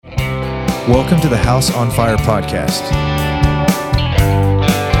Welcome to the House on Fire podcast.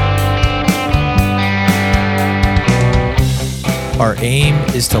 Our aim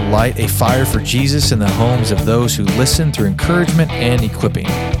is to light a fire for Jesus in the homes of those who listen through encouragement and equipping.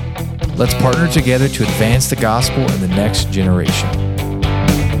 Let's partner together to advance the gospel in the next generation.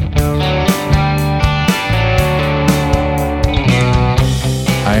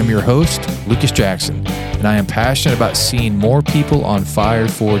 I am your host, Lucas Jackson, and I am passionate about seeing more people on fire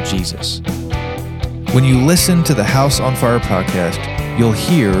for Jesus. When you listen to the House on Fire podcast, you'll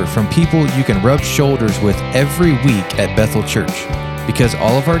hear from people you can rub shoulders with every week at Bethel Church, because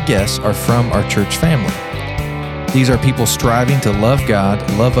all of our guests are from our church family. These are people striving to love God,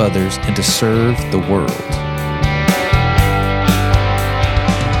 love others, and to serve the world.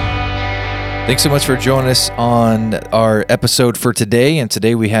 Thanks so much for joining us on our episode for today. And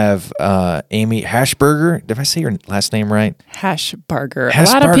today we have Amy Hashbarger. Did I say your last name right? Hashbarger. A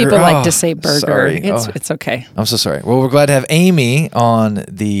lot of people like to say burger. Sorry. It's okay. I'm so sorry. Well, we're glad to have Amy on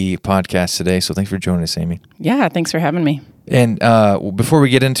the podcast today. So thanks for joining us, Amy. Yeah, thanks for having me. And before we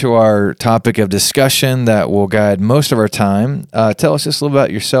get into our topic of discussion that will guide most of our time, tell us just a little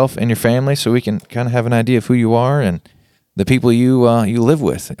about yourself and your family so we can kind of have an idea of who you are and the people you live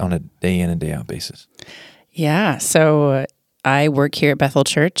with on a day in and day out basis. Yeah, so I work here at Bethel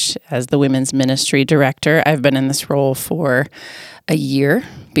Church as the women's ministry director. I've been in this role for a year.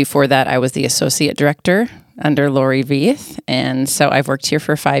 Before that, I was the associate director under Lori Veith, and so I've worked here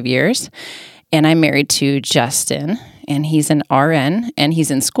for 5 years. And I'm married to Justin, and he's an RN, and he's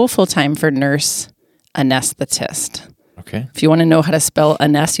in school full-time for nurse anesthetist. Okay. If you want to know how to spell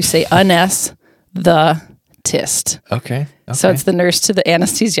anest, you say anest the tist. Okay. So it's the nurse to the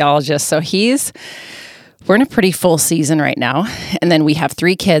anesthesiologist. So we're in a pretty full season right now. And then we have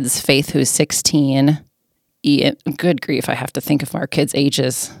 3 kids, Faith, who's 16. Ian, good grief, I have to think of our kids'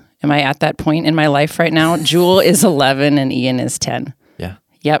 ages. Am I at that point in my life right now? Jewel is 11 and Ian is 10. Yeah.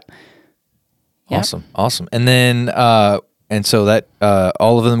 Yep. Awesome. And then, and so that,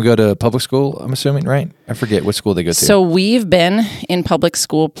 all of them go to public school, I'm assuming, right? I forget what school they go to. So we've been in public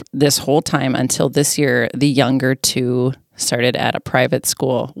school this whole time until this year. The younger 2 started at a private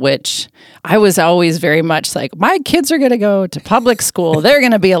school, which I was always very much like, my kids are going to go to public school. They're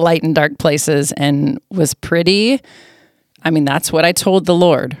going to be a light in dark places, and was pretty, that's what I told the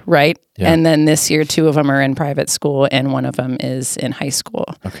Lord, right? Yeah. And then this year, 2 of them are in private school, and 1 of them is in high school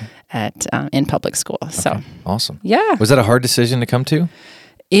in public school. Okay. So awesome. Yeah. Was that a hard decision to come to?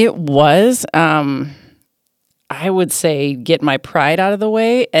 It was. I would say get my pride out of the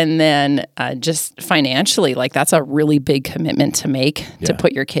way, and then just financially, like that's a really big commitment to make to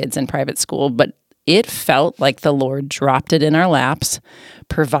put your kids in private school. But it felt like the Lord dropped it in our laps,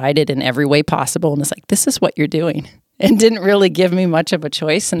 provided in every way possible, and it's like, this is what you're doing. And didn't really give me much of a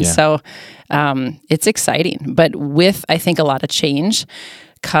choice. And so it's exciting. But with, I think, a lot of change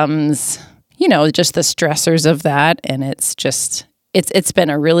comes, just the stressors of that. And it's just, it's been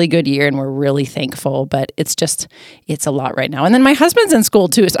a really good year, and we're really thankful. But it's a lot right now. And then my husband's in school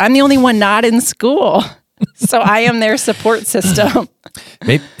too. So I'm the only one not in school. So I am their support system.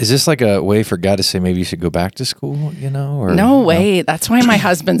 Maybe, is this like a way for God to say maybe you should go back to school, or no way. No? That's why my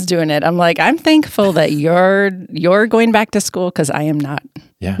husband's doing it. I'm like, I'm thankful that you're going back to school, because I am not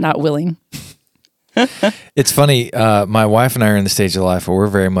willing. It's funny. My wife and I are in the stage of life where we're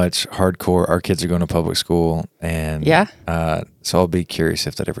very much hardcore. Our kids are going to public school, and so I'll be curious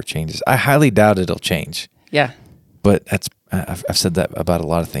if that ever changes. I highly doubt it'll change. Yeah, but I've said that about a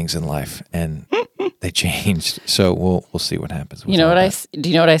lot of things in life, and they changed. So we'll see what happens. Do you know what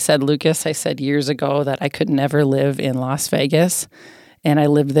I said, Lucas? I said years ago that I could never live in Las Vegas, and I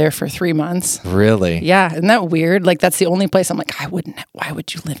lived there for 3 months. Really? Yeah. Isn't that weird? Like, that's the only place I'm like, I wouldn't. Why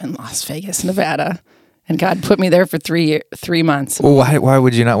would you live in Las Vegas, Nevada? And God put me there for 3 months. Well, why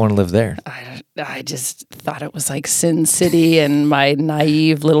would you not want to live there? I just thought it was like Sin City, and my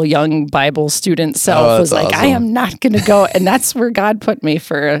naive little young Bible student self was like, awesome. I am not going to go. And that's where God put me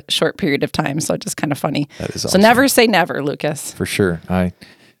for a short period of time. So just kind of funny. That is awesome. So never say never, Lucas. For sure. I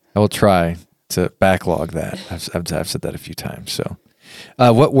will try to backlog that. I've said that a few times. So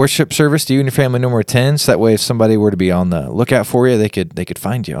what worship service do you and your family normally attend? So that way, if somebody were to be on the lookout for you, they could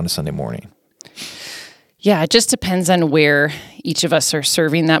find you on a Sunday morning. Yeah, it just depends on where each of us are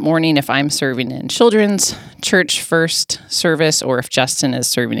serving that morning. If I'm serving in children's church first service, or if Justin is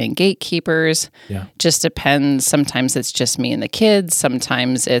serving in gatekeepers. Yeah. Just depends. Sometimes it's just me and the kids.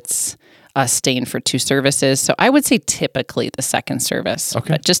 Sometimes it's us staying for 2 services. So I would say typically the second service. Okay.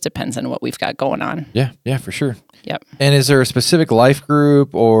 But it just depends on what we've got going on. Yeah, for sure. Yep. And is there a specific life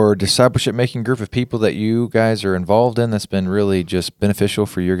group or discipleship making group of people that you guys are involved in that's been really just beneficial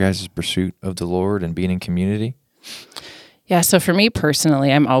for your guys' pursuit of the Lord and being in community? Yeah, so for me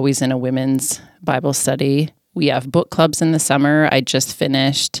personally, I'm always in a women's Bible study. We have book clubs in the summer. I just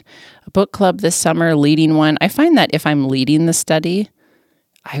finished a book club this summer, leading one. I find that if I'm leading the study,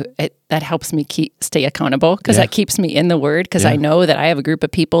 that helps me stay accountable because that keeps me in the Word because I know that I have a group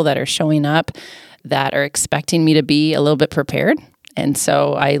of people that are showing up that are expecting me to be a little bit prepared. And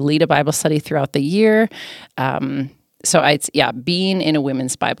so I lead a Bible study throughout the year. So being in a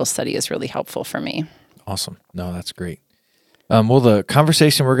women's Bible study is really helpful for me. Awesome. No, that's great. Well, the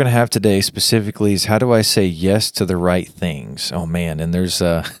conversation we're going to have today specifically is how do I say yes to the right things? Oh man, and there's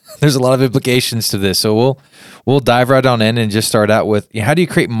a lot of implications to this. So we'll dive right on in and just start out with how do you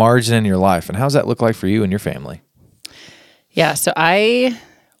create margin in your life, and how does that look like for you and your family? Yeah, so I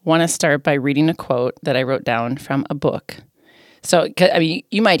want to start by reading a quote that I wrote down from a book. So, I mean,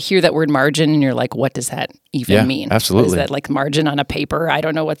 you might hear that word margin and you're like, what does that even mean? Absolutely. Is that like margin on a paper? I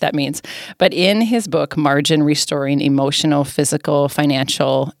don't know what that means. But in his book, Margin, Restoring Emotional, Physical,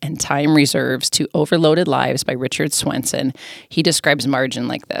 Financial, and Time Reserves to Overloaded Lives by Richard Swenson, he describes margin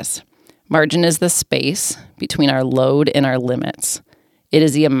like this. Margin is the space between our load and our limits. It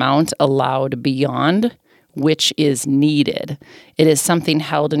is the amount allowed beyond which is needed. It is something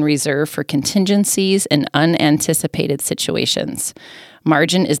held in reserve for contingencies and unanticipated situations.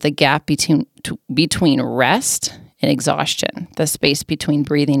 Margin is the gap between rest and exhaustion, the space between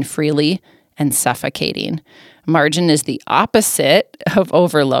breathing freely and suffocating. Margin is the opposite of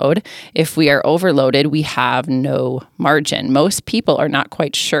overload. If we are overloaded, we have no margin. Most people are not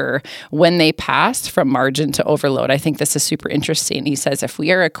quite sure when they pass from margin to overload. I think this is super interesting. He says if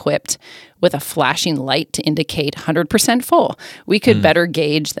we are equipped with a flashing light to indicate 100% full, we could better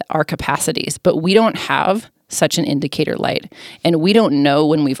gauge our capacities, but we don't have such an indicator light. And we don't know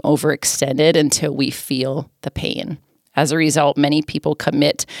when we've overextended until we feel the pain. As a result, many people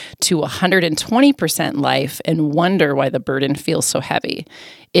commit to 120% life and wonder why the burden feels so heavy.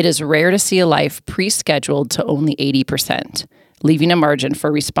 It is rare to see a life pre-scheduled to only 80%, leaving a margin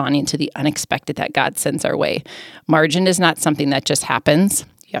for responding to the unexpected that God sends our way. Margin is not something that just happens.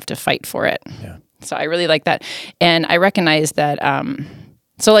 You have to fight for it. Yeah. So I really like that. And I recognize that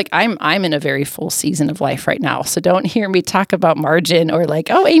So like I'm in a very full season of life right now. So don't hear me talk about margin or like,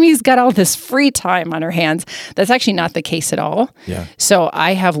 oh, Amy's got all this free time on her hands. That's actually not the case at all. Yeah. So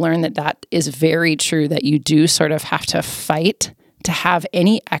I have learned that is very true, that you do sort of have to fight to have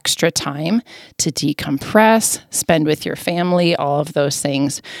any extra time to decompress, spend with your family, all of those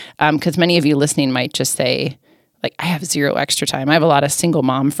things. Because many of you listening might just say, like, I have zero extra time. I have a lot of single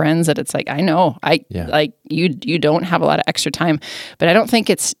mom friends that it's like, I know, like you don't have a lot of extra time, but I don't think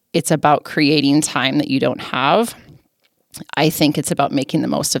it's about creating time that you don't have. I think it's about making the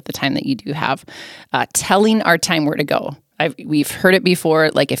most of the time that you do have, telling our time where to go. We've heard it before.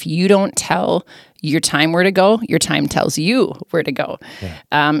 Like, if you don't tell your time where to go, your time tells you where to go. Yeah.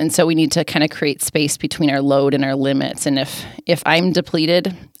 And so we need to kind of create space between our load and our limits. And if I'm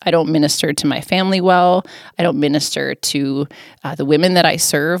depleted, I don't minister to my family well. I don't minister to the women that I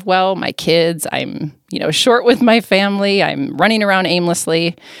serve well, my kids. I'm, short with my family. I'm running around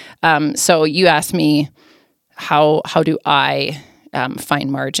aimlessly. So you asked me, how do I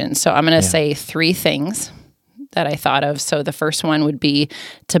find margin? So I'm going to say 3 things that I thought of. So the first one would be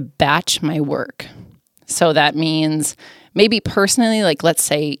to batch my work. So that means maybe personally, like let's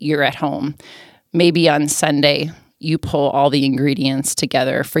say you're at home, maybe on Sunday, you pull all the ingredients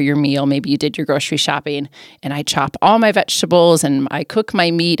together for your meal. Maybe you did your grocery shopping and I chop all my vegetables and I cook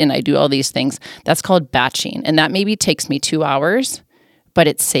my meat and I do all these things. That's called batching. And that maybe takes me 2 hours, but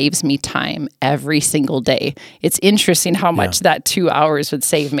it saves me time every single day. It's interesting how much that 2 hours would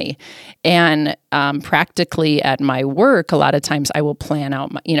save me. And practically at my work, a lot of times I will plan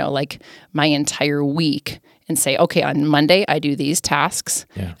out, my entire week and say, okay, on Monday, I do these tasks.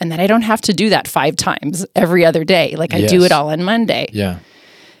 Yeah. And then I don't have to do that 5 times every other day. Like I do it all on Monday. Yeah.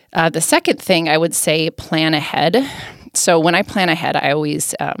 The second thing I would say, plan ahead. So when I plan ahead, I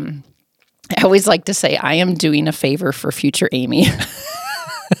always like to say, I am doing a favor for future Amy.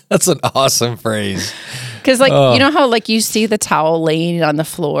 That's an awesome phrase. Because you know how like you see the towel laying on the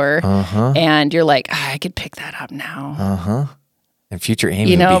floor and you're like, I could pick that up now. And future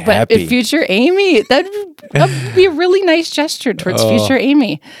Amy would be but happy. If future Amy, that'd be a really nice gesture towards future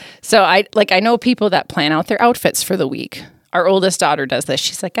Amy. So I know people that plan out their outfits for the week. Our oldest daughter does this.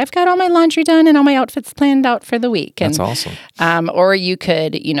 She's like, I've got all my laundry done and all my outfits planned out for the week. And, That's awesome. Or you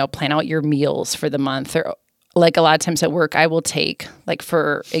could, plan out your meals for the month. Or like a lot of times at work, I will take, like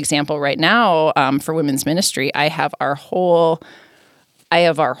for example, right now for women's ministry, I have our whole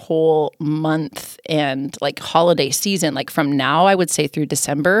month and like holiday season, like from now, I would say through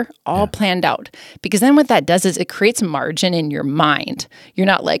December, all planned out. Because then what that does is it creates margin in your mind. You're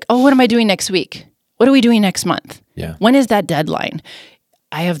not like, oh, what am I doing next week? What are we doing next month? Yeah. When is that deadline?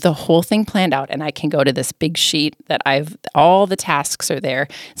 I have the whole thing planned out, and I can go to this big sheet that all the tasks are there.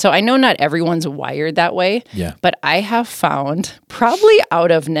 So I know not everyone's wired that way, but I have found, probably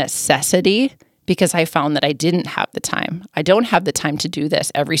out of necessity, because I found that I didn't have the time. I don't have the time to do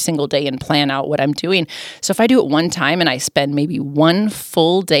this every single day and plan out what I'm doing. So if I do it one time and I spend maybe one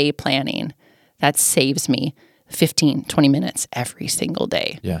full day planning, that saves me 15, 20 minutes every single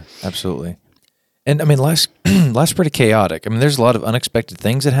day. Yeah, absolutely. And I mean, life's pretty chaotic. I mean, there's a lot of unexpected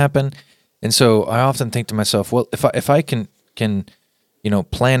things that happen. And so I often think to myself, well, if I can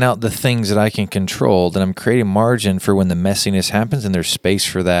plan out the things that I can control, then I'm creating margin for when the messiness happens and there's space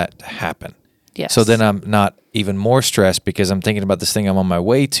for that to happen. Yes. So then I'm not even more stressed because I'm thinking about this thing I'm on my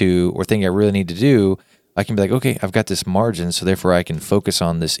way to or thing I really need to do. I can be like, okay, I've got this margin, so therefore I can focus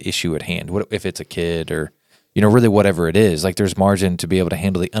on this issue at hand. What if it's a kid or, really whatever it is? Like there's margin to be able to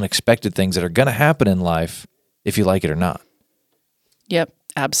handle the unexpected things that are going to happen in life if you like it or not. Yep,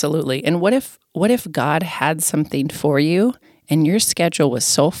 absolutely. And what if God had something for you and your schedule was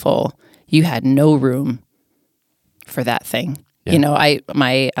so full, you had no room for that thing? Yeah.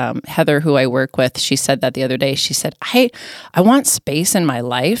 My Heather, who I work with, she said that the other day. She said, I want space in my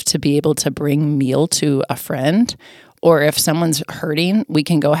life to be able to bring meal to a friend, or if someone's hurting, we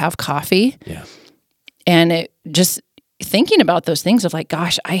can go have coffee. Yeah. And it just thinking about those things of like,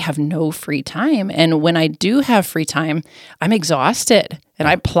 gosh, I have no free time. And when I do have free time, I'm exhausted and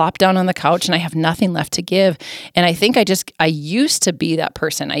I plop down on the couch and I have nothing left to give. And I think I used to be that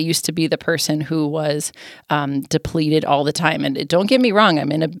person. I used to be the person who was depleted all the time. And don't get me wrong,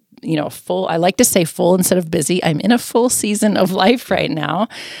 I'm in a full, I like to say full instead of busy. I'm in a full season of life right now.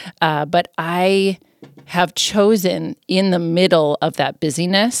 But I have chosen in the middle of that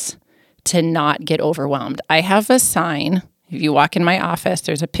busyness to not get overwhelmed. I have a sign. If you walk in my office,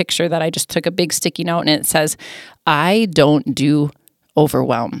 there's a picture that I just took a big sticky note and it says, I don't do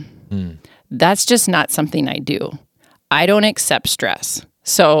overwhelm. That's just not something I do. I don't accept stress.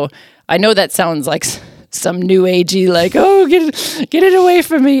 So I know that sounds like some new agey, like, oh, get it away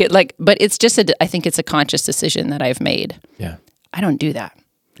from me. Like, but it's just I think it's a conscious decision that I've made. Yeah. I don't do that.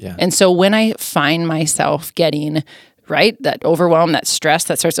 Yeah. And so when I find myself getting that overwhelm, that stress,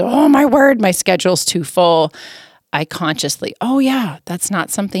 that starts, oh my word, my schedule's too full, I consciously, oh yeah, that's not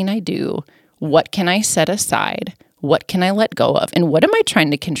something I do. What can I set aside? What can I let go of? And what am I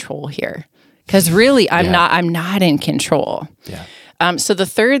trying to control here? Because really, I'm not in control. Yeah. So the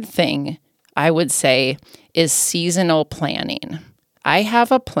third thing I would say is seasonal planning. I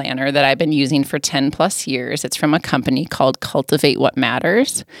have a planner that I've been using for 10 plus years. It's from a company called Cultivate What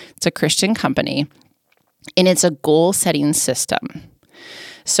Matters. It's a Christian company. And it's a goal-setting system.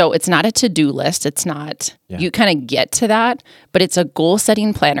 So it's not a to-do list. It's not, you kind of get to that, but it's a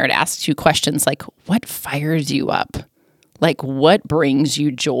goal-setting planner. It asks you questions like, what fires you up? Like, what brings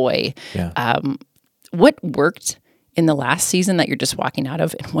you joy? Yeah. What worked in the last season that you're just walking out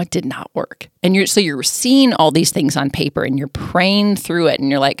of, and what did not work? And you're seeing all these things on paper, and you're praying through it,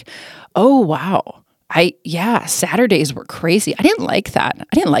 and you're like, oh, wow. Saturdays were crazy. I didn't like that.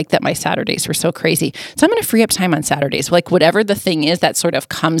 I didn't like that my Saturdays were so crazy. So I'm going to free up time on Saturdays. Like whatever the thing is that sort of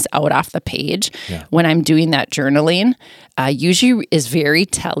comes out off the page when I'm doing that journaling, usually is very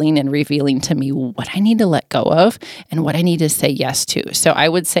telling and revealing to me what I need to let go of and what I need to say yes to. So I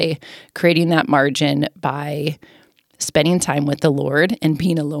would say creating that margin by spending time with the Lord and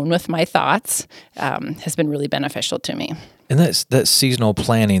being alone with my thoughts has been really beneficial to me. And that seasonal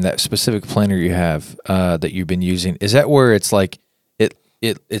planning, that specific planner you have that you've been using, is that where it's like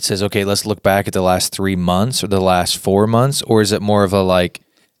it says, okay, let's look back at the last 3 months or the last 4 months, or is it more of a like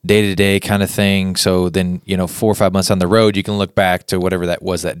day-to-day kind of thing? So then 4 or 5 months on the road, you can look back to whatever that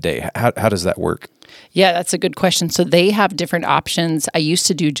was that day. How does that work? Yeah, that's a good question. So they have different options. I used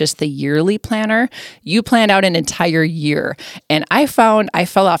to do just the yearly planner. You plan out an entire year. And I found I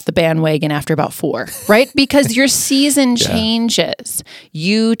fell off the bandwagon after about 4, right? Because your season changes.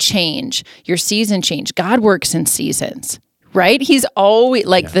 You change. Your season change. God works in seasons, right? He's always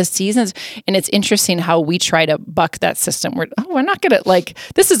the seasons. And it's interesting how we try to buck that system. We're not going to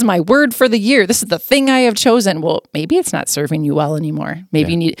this is my word for the year. This is the thing I have chosen. Well, maybe it's not serving you well anymore.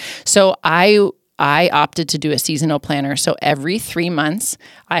 Maybe you need. So I opted to do a seasonal planner. So every 3 months,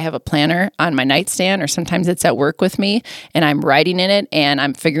 I have a planner on my nightstand, or sometimes it's at work with me, and I'm writing in it and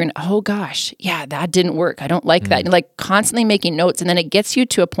I'm figuring, oh gosh, yeah, that didn't work. I don't like that. And like constantly making notes. And then it gets you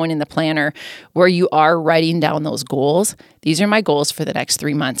to a point in the planner where you are writing down those goals. These are my goals for the next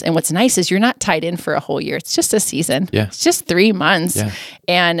 3 months. And what's nice is you're not tied in for a whole year. It's just a season. Yeah. It's just 3 months. Yeah.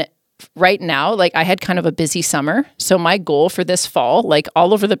 And right now, like I had kind of a busy summer. So my goal for this fall, like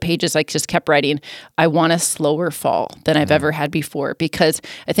all over the pages, I just kept writing, I want a slower fall than I've ever had before, because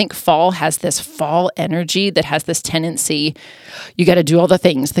I think fall has this fall energy that has this tendency, you got to do all the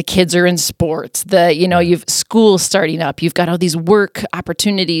things. The kids are in sports, you've school starting up, you've got all these work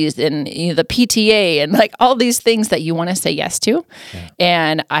opportunities and the PTA and like all these things that you want to say yes to. Yeah.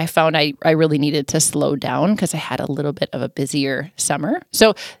 And I found I really needed to slow down because I had a little bit of a busier summer.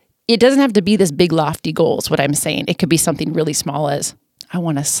 So it doesn't have to be this big lofty goal is what I'm saying. It could be something really small as I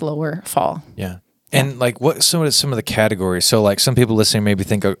want a slower fall. Yeah. And like what some of the categories? So like some people listening maybe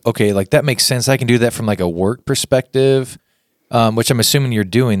think, okay, like that makes sense. I can do that from like a work perspective, which I'm assuming you're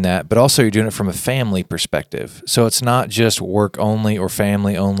doing that, but also you're doing it from a family perspective. So it's not just work only or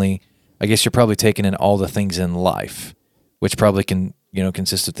family only. I guess you're probably taking in all the things in life, which probably can,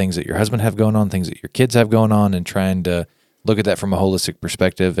 consist of things that your husband have going on, things that your kids have going on, and trying to look at that from a holistic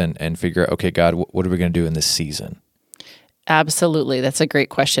perspective and figure out, okay, God, what are we going to do in this season? Absolutely. That's a great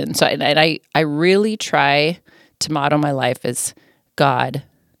question. So I really try to model my life as God,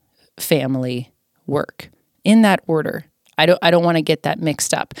 family, work, in that order. I don't want to get that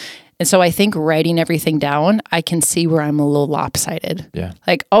mixed up. And so I think writing everything down, I can see where I'm a little lopsided. Yeah.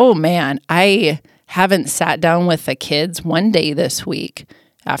 Like, oh man, I haven't sat down with the kids one day this week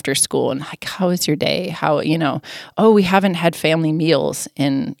after school and like, how was your day? How, oh, we haven't had family meals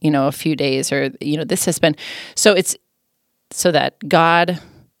in, a few days, or, this has been, so it's so that God,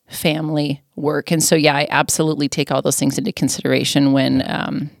 family, work. And so, yeah, I absolutely take all those things into consideration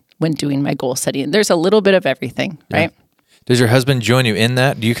when doing my goal setting. There's a little bit of everything, right? Yeah. Does your husband join you in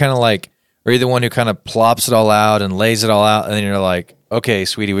that? Do you kind of like, are you the one who kind of plops it all out and lays it all out? And then you're like, okay,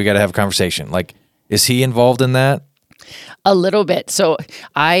 sweetie, we got to have a conversation. Like, is he involved in that? A little bit. So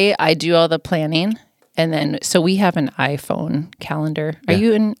I do all the planning, and then so we have an iPhone calendar. Are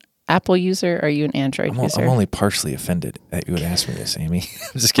you an Apple user? Or are you an Android user? I'm only partially offended that you would ask me this, Amy.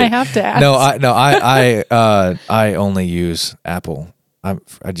 I'm just kidding. I have to ask. I only use Apple. I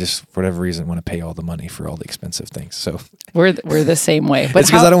just for whatever reason want to pay all the money for all the expensive things. So we're the same way. But it's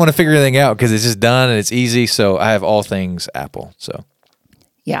because I don't want to figure anything out because it's just done and it's easy. So I have all things Apple. So.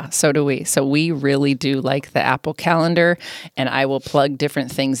 Yeah, so do we. So we really do like the Apple Calendar, and I will plug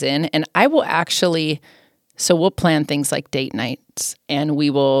different things in. And I will actually, so we'll plan things like date nights, and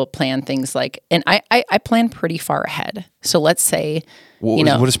we will plan things like, and I plan pretty far ahead. So let's say, what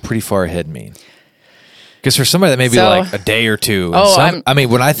does pretty far ahead mean? Because for somebody that may be like a day or two.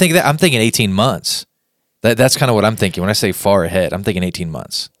 When I think that, I'm thinking 18 months. That's kind of what I'm thinking. When I say far ahead, I'm thinking 18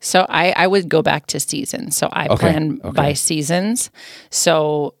 months. So I would go back to seasons. So I plan by seasons.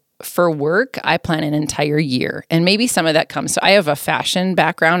 So for work, I plan an entire year. And maybe some of that comes. So I have a fashion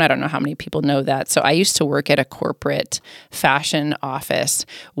background. I don't know how many people know that. So I used to work at a corporate fashion office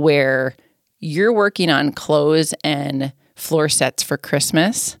where you're working on clothes and floor sets for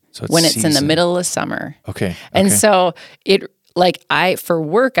Christmas when it's in the middle of summer. Okay. And so for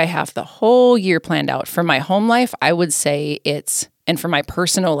work, I have the whole year planned out. For my home life, I would say and for my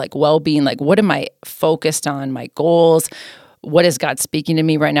personal well-being, what am I focused on, my goals, what is God speaking to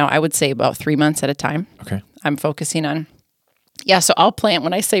me right now? I would say about 3 months at a time. Okay. I'm focusing on. Yeah, so I'll plan,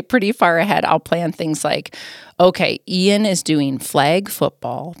 when I say pretty far ahead, I'll plan things like, okay, Ian is doing flag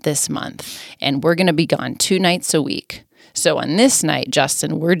football this month, and we're going to be gone 2 nights a week. So on this night,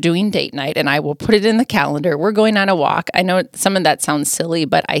 Justin, we're doing date night, and I will put it in the calendar. We're going on a walk. I know some of that sounds silly,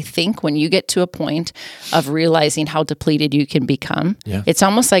 but I think when you get to a point of realizing how depleted you can become, it's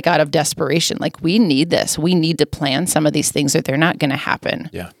almost like out of desperation. Like, we need this. We need to plan some of these things, or they're not going to happen.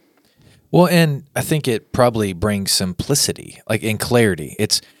 Yeah. Well, and I think it probably brings simplicity, and clarity.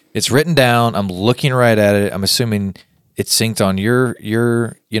 It's written down. I'm looking right at it. I'm assuming it's synced on your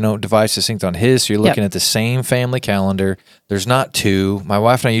device is synced on his. So you're looking at the same family calendar. There's not two. My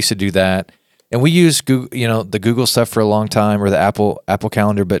wife and I used to do that, and we use Google, the Google stuff for a long time, or the Apple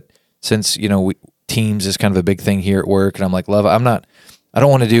Calendar. But since Teams is kind of a big thing here at work, and I'm like, love, I don't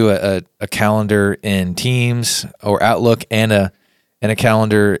want to do a calendar in Teams or Outlook and a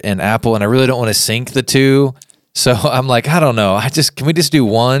calendar in Apple, and I really don't want to sync the two. So I'm like, I don't know. Can we just do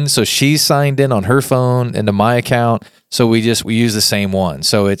one? So she's signed in on her phone into my account. So we use the same one.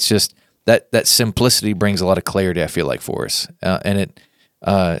 So it's just that simplicity brings a lot of clarity, I feel like, for us. And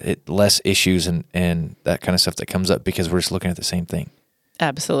less issues and that kind of stuff that comes up because we're just looking at the same thing.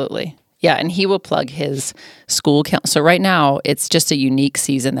 Absolutely. Yeah, and he will plug his school count. So right now, it's just a unique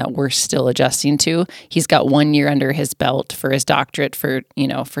season that we're still adjusting to. He's got 1 year under his belt for his doctorate for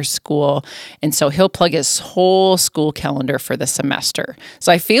school. And so he'll plug his whole school calendar for the semester.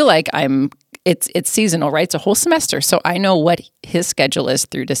 So I feel like it's seasonal, right? It's a whole semester. So I know what his schedule is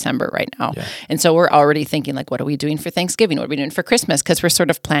through December right now. Yeah. And so we're already thinking like, what are we doing for Thanksgiving? What are we doing for Christmas? Because we're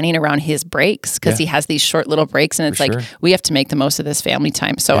sort of planning around his breaks because he has these short little breaks and it's we have to make the most of this family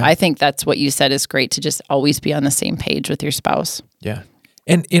time. So I think that's what you said is great to just always be on the same page with your spouse. Yeah.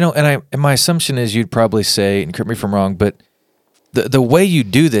 And, and my assumption is you'd probably say, and correct me if I'm wrong, but the way you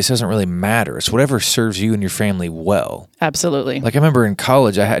do this doesn't really matter. It's whatever serves you and your family well. Absolutely. Like I remember in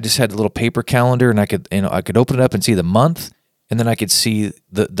college, I just had a little paper calendar, and I could open it up and see the month, and then I could see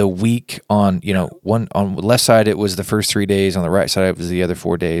the week on one on the left side it was the first 3 days, on the right side it was the other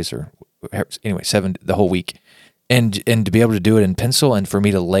 4 days, or anyway 7 the whole week, and to be able to do it in pencil and for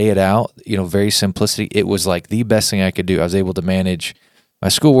me to lay it out, very simplicity. It was like the best thing I could do. I was able to manage my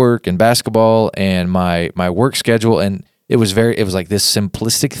schoolwork and basketball and my work schedule, and it was like this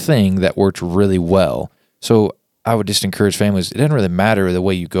simplistic thing that worked really well. So I would just encourage families, it doesn't really matter the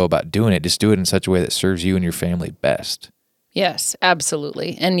way you go about doing it. Just do it in such a way that serves you and your family best. Yes,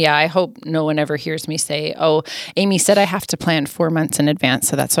 absolutely. And yeah, I hope no one ever hears me say, oh, Amy said I have to plan 4 months in advance,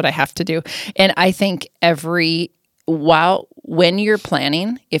 so that's what I have to do. And I think when you're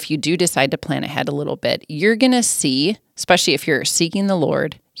planning, if you do decide to plan ahead a little bit, you're going to see, especially if you're seeking the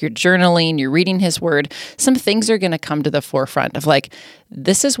Lord, you're journaling, you're reading his word, some things are going to come to the forefront of like,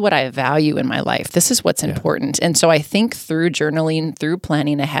 this is what I value in my life. This is what's important. And so I think through journaling, through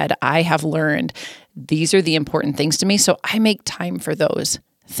planning ahead, I have learned these are the important things to me. So I make time for those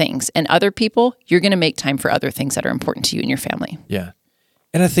things. And other people, you're going to make time for other things that are important to you and your family. Yeah.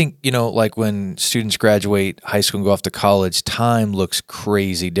 And I think, like when students graduate high school and go off to college, time looks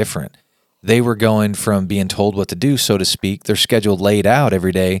crazy different. They were going from being told what to do, so to speak, their schedule laid out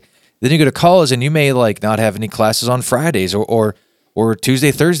every day. Then you go to college and you may like not have any classes on Fridays or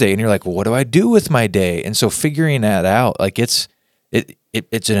Tuesday, Thursday, and you're like, well, what do I do with my day? And so figuring that out, like it's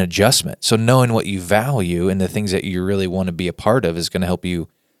an adjustment. So knowing what you value and the things that you really want to be a part of is going to help you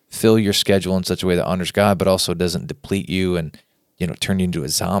fill your schedule in such a way that honors God, but also doesn't deplete you and turn you into a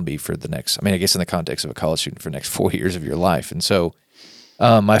zombie for the next, I guess in the context of a college student, for the next 4 years of your life. And so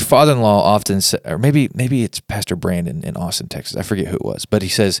my father-in-law often said, or maybe it's Pastor Brandon in Austin, Texas. I forget who it was, but he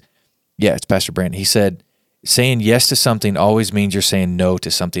says, yeah, it's Pastor Brandon. He said, saying yes to something always means you're saying no to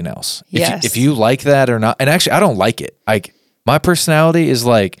something else. Yes. If you like that or not, and actually I don't like it. Like my personality is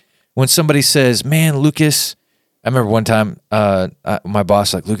like when somebody says, man, Lucas, I remember one time my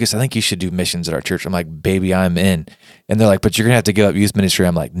boss like, Lucas, I think you should do missions at our church. I'm like, baby, I'm in. And they're like, but you're going to have to give up youth ministry.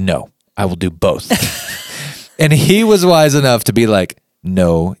 I'm like, no, I will do both. And he was wise enough to be like,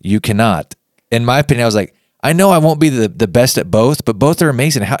 no, you cannot. In my opinion, I was like, I know I won't be the best at both, but both are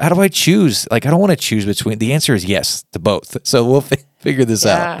amazing. How do I choose? Like, I don't want to choose between. The answer is yes to both. So we'll figure this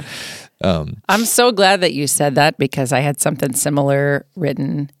out. I'm so glad that you said that because I had something similar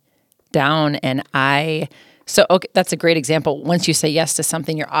written down, and okay, that's a great example. Once you say yes to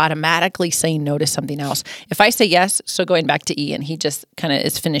something, you're automatically saying no to something else. If I say yes, so going back to Ian, he just kind of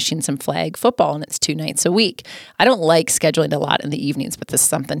is finishing some flag football, and it's 2 nights a week. I don't like scheduling a lot in the evenings, but this is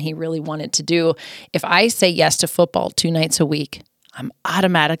something he really wanted to do. If I say yes to football 2 nights a week, I'm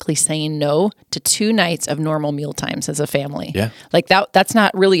automatically saying no to 2 nights of normal meal times as a family. Yeah. Like that's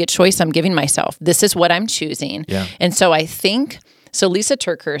not really a choice I'm giving myself. This is what I'm choosing. Yeah. And so I think, Lisa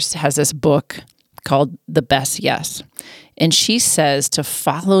TerKeurst has this book called The Best Yes. And she says to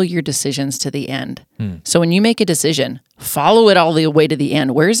follow your decisions to the end. So when you make a decision, follow it all the way to the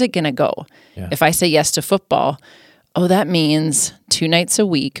end. Where is it going to go? Yeah. If I say yes to football, that means 2 nights a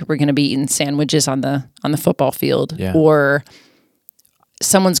week we're going to be eating sandwiches on the football field. Yeah. Or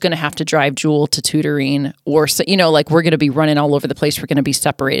someone's going to have to drive Jewel to tutoring, or, like we're going to be running all over the place. We're going to be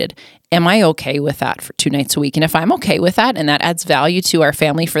separated. Am I okay with that for 2 nights a week? And if I'm okay with that and that adds value to our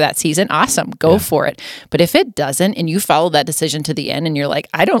family for that season, awesome, go for it. But if it doesn't, and you follow that decision to the end and you're like,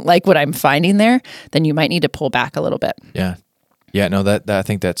 I don't like what I'm finding there, then you might need to pull back a little bit. Yeah. Yeah, no, that I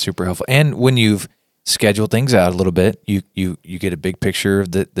think that's super helpful. And when you've scheduled things out a little bit, you get a big picture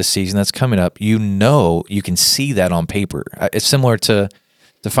of the season that's coming up. You can see that on paper. It's similar to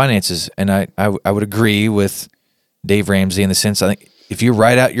the finances, and I would agree with Dave Ramsey in the sense, I think if you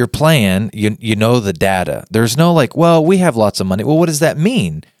write out your plan, you know the data. There's no like, well, we have lots of money. Well, what does that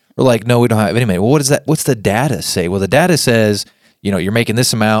mean? Or like, no, we don't have any money. Well, what's the data say? Well, the data says, you're making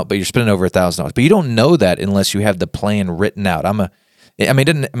this amount, but you're spending over $1,000. But you don't know that unless you have the plan written out. I'm a I mean,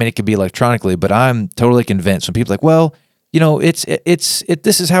 it could be electronically, but I'm totally convinced when people are like, well, this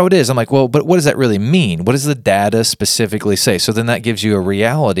is how it is. I'm like, well, but what does that really mean? What does the data specifically say? So then that gives you a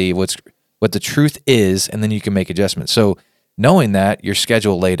reality, what the truth is, and then you can make adjustments. So knowing that, your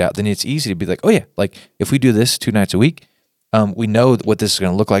schedule laid out, then it's easy to be like, oh yeah, like if we do this 2 nights a week, we know what this is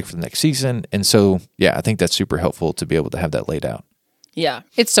going to look like for the next season. And so, yeah, I think that's super helpful to be able to have that laid out. Yeah,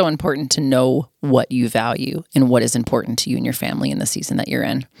 it's so important to know what you value and what is important to you and your family in the season that you're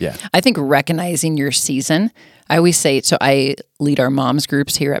in. Yeah. I think recognizing your season, I always say, so I lead our moms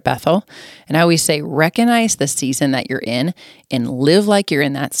groups here at Bethel, and I always say, recognize the season that you're in and live like you're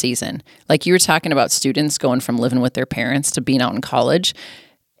in that season. Like you were talking about students going from living with their parents to being out in college,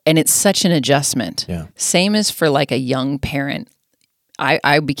 and it's such an adjustment. Yeah. Same as for like a young parent.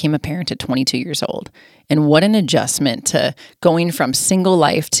 I became a parent at 22 years old. And what an adjustment to going from single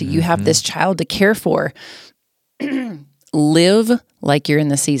life to you have this child to care for. Live like you're in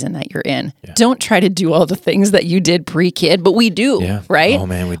the season that you're in. Yeah. Don't try to do all the things that you did pre-kid, but we do, right? Oh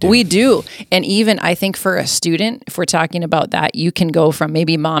man, we do. We do. And even I think for a student, if we're talking about that, you can go from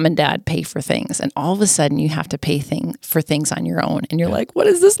maybe mom and dad pay for things, and all of a sudden you have to pay for things on your own. And you're like, what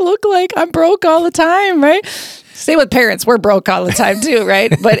does this look like? I'm broke all the time, right? Same with parents. We're broke all the time too, right?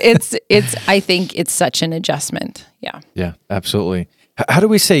 But I think it's such an adjustment. Yeah. Yeah, absolutely. How do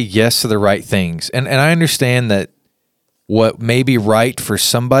we say yes to the right things? And I understand that what may be right for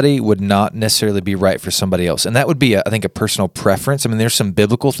somebody would not necessarily be right for somebody else. And that would be, I think, a personal preference. I mean, there's some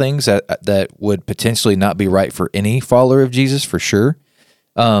biblical things that would potentially not be right for any follower of Jesus, for sure.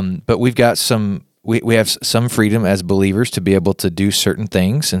 But we've got we have some freedom as believers to be able to do certain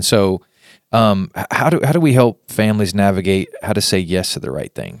things. And so how do we help families navigate how to say yes to the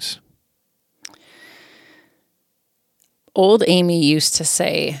right things? Old Amy used to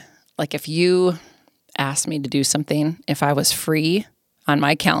say, like, if you asked me to do something, if I was free on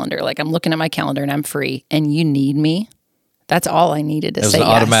my calendar, like I'm looking at my calendar and I'm free and you need me, that's all I needed to say yes. It was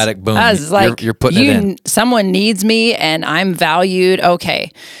an automatic boom. I was like, you're putting it in. Someone needs me and I'm valued.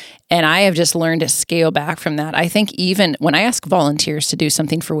 Okay. And I have just learned to scale back from that. I think even when I ask volunteers to do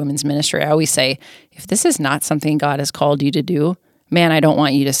something for women's ministry, I always say, if this is not something God has called you to do, man, I don't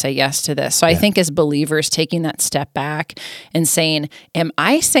want you to say yes to this. So I think as believers, taking that step back and saying, am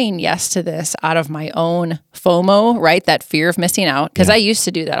I saying yes to this out of my own FOMO, right? That fear of missing out. Because I used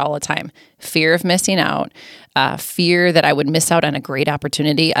to do that all the time. Fear of missing out, fear that I would miss out on a great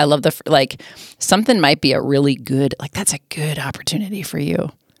opportunity. I love something might be a really good, that's a good opportunity for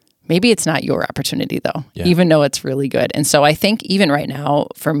you. Maybe it's not your opportunity though, even though it's really good. And so I think even right now,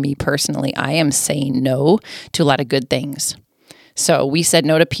 for me personally, I am saying no to a lot of good things. So we said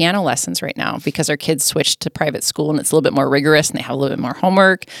no to piano lessons right now because our kids switched to private school and it's a little bit more rigorous and they have a little bit more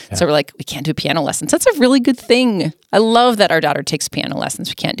homework. Yeah. So we're like, we can't do piano lessons. That's a really good thing. I love that our daughter takes piano lessons.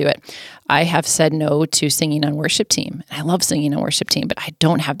 We can't do it. I have said no to singing on worship team. I love singing on worship team, but I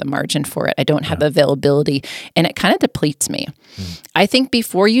don't have the margin for it. I don't have the availability and it kind of depletes me. I think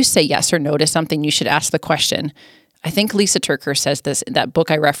before you say yes or no to something, you should ask the question. I think Lisa Turker says this in that book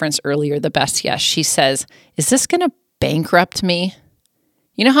I referenced earlier, The Best Yes. She says, is this going to bankrupt me?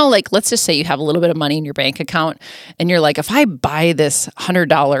 You know how, let's just say you have a little bit of money in your bank account and you're like, if I buy this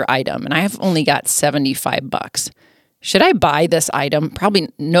 $100 item and I have only got $75, should I buy this item? Probably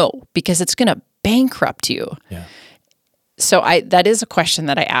no, because it's going to bankrupt you. Yeah. So that is a question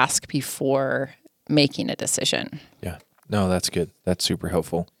that I ask before making a decision. Yeah. No, that's good. That's super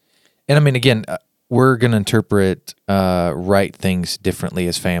helpful. And I mean, again, we're going to interpret right things differently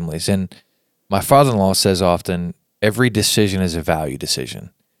as families. And my father-in-law says often, every decision is a value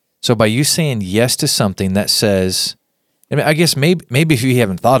decision. So by you saying yes to something that says, I guess maybe if you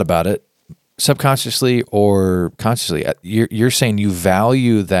haven't thought about it, subconsciously or consciously, you're saying you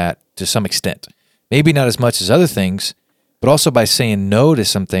value that to some extent. Maybe not as much as other things, but also by saying no to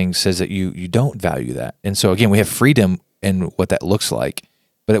some things says that you don't value that. And so again, we have freedom in what that looks like,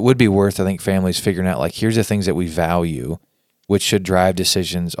 but it would be worth, I think, families figuring out, here's the things that we value, which should drive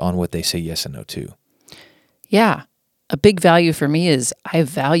decisions on what they say yes and no to. Yeah. A big value for me is I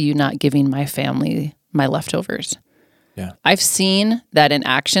value not giving my family my leftovers. Yeah. I've seen that in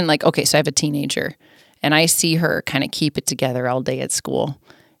action. Okay, so I have a teenager and I see her kind of keep it together all day at school.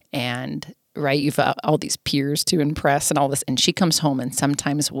 And right, you've got all these peers to impress and all this. And she comes home and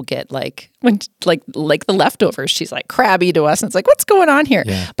sometimes we'll get like the leftovers. She's crabby to us. And it's what's going on here?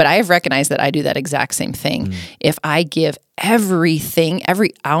 Yeah. But I have recognized that I do that exact same thing. If I give everything,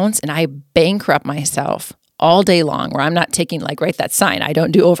 every ounce, and I bankrupt myself all day long, where I'm not taking that sign. I don't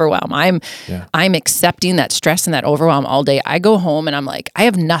do overwhelm. I'm accepting that stress and that overwhelm all day. I go home and I'm I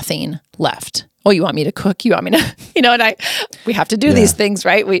have nothing left, oh, you want me to cook? You want me to, and we have to do these things,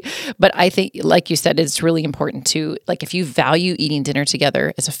 right? But I think, like you said, it's really important to, like, if you value eating dinner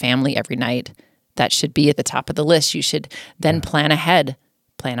together as a family every night, that should be at the top of the list. You should then plan ahead,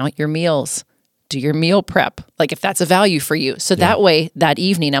 plan out your meals, do your meal prep, like if that's a value for you. So that way, that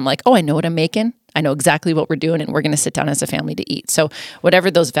evening, I'm like, oh, I know what I'm making. I know exactly what we're doing, and we're going to sit down as a family to eat. So whatever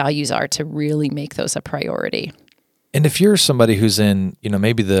those values are, to really make those a priority. And if you're somebody who's in,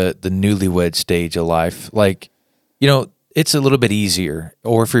 maybe the newlywed stage of life, like, it's a little bit easier.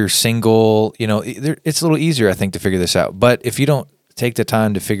 Or if you're single, it's a little easier, I think, to figure this out. But if you don't take the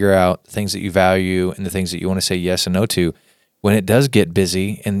time to figure out things that you value and the things that you want to say yes and no to, when it does get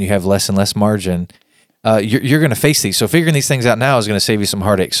busy and you have less and less margin, you're going to face these. So figuring these things out now is going to save you some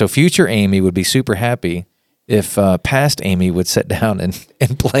heartache. So future Amy would be super happy if past Amy would sit down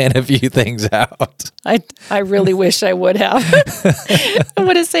and plan a few things out. I really wish I would have. I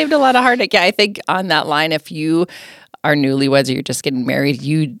would have saved a lot of heartache. Yeah, I think on that line, if you are newlyweds or you're just getting married,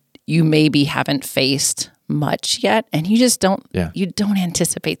 you maybe haven't faced much yet, and you just don't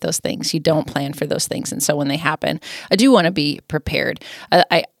anticipate those things. You don't plan for those things. And so when they happen, I do want to be prepared.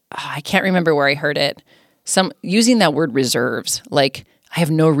 I can't remember where I heard it. Using that word reserves, like I have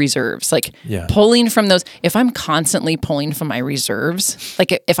no reserves, like pulling from those. If I'm constantly pulling from my reserves,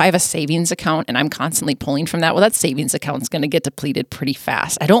 like if I have a savings account and I'm constantly pulling from that, well, that savings account is going to get depleted pretty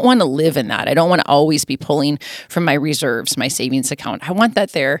fast. I don't want to live in that. I don't want to always be pulling from my reserves, my savings account. I want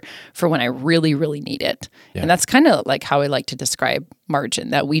that there for when I really, really need it. Yeah. And that's kind of like how I like to describe margin,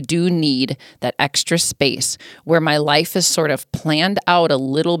 that we do need that extra space where my life is sort of planned out a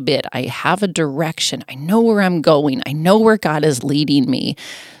little bit. I have a direction. I know where I'm going. I know where God is leading me,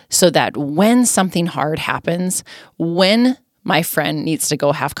 so that when something hard happens, when my friend needs to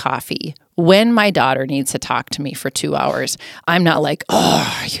go have coffee, when my daughter needs to talk to me for 2 hours, I'm not like,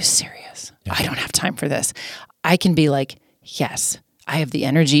 oh, are you serious? Yeah. I don't have time for this. I can be like, yes, I have the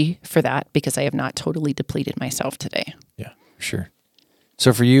energy for that because I have not totally depleted myself today. Yeah, for sure.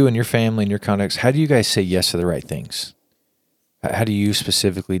 So for you and your family and your context, how do you guys say yes to the right things? How do you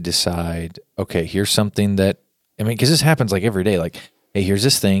specifically decide, okay, here's something that, because this happens like every day, like, hey, here's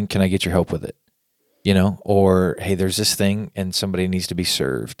this thing, can I get your help with it? Or hey, there's this thing and somebody needs to be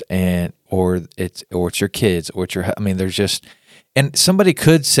served, or it's your kids, or it's your, there's just, and somebody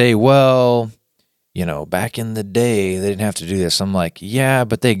could say, well, back in the day, they didn't have to do this. I'm like, yeah,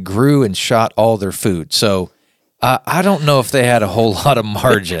 but they grew and shot all their food. So I don't know if they had a whole lot of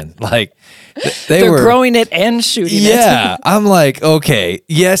margin. Like they're growing it and shooting it. Yeah. I'm like, okay,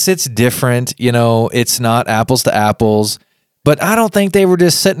 yes, it's different. It's not apples to apples, but I don't think they were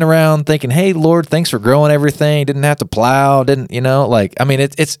just sitting around thinking, hey, Lord, thanks for growing everything. Didn't have to plow.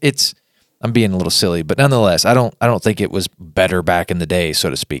 It's, I'm being a little silly, but nonetheless, I don't think it was better back in the day, so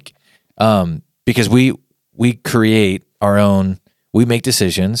to speak. Because we create our own, we make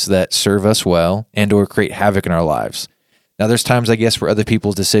decisions that serve us well and or create havoc in our lives. Now, there's times, I guess, where other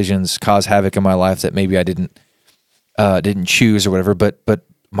people's decisions cause havoc in my life that maybe I didn't choose or whatever, but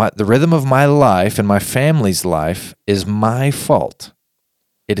the rhythm of my life and my family's life is my fault.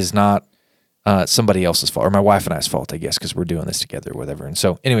 It is not somebody else's fault, or my wife and I's fault, I guess, because we're doing this together or whatever. And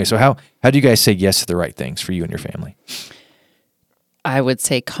so anyway, so how do you guys say yes to the right things for you and your family? I would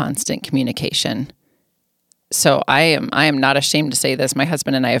say constant communication. So I am not ashamed to say this. My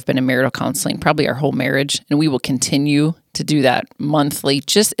husband and I have been in marital counseling probably our whole marriage, and we will continue to do that monthly.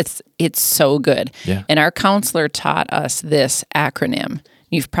 Just it's so good. Yeah. And our counselor taught us this acronym.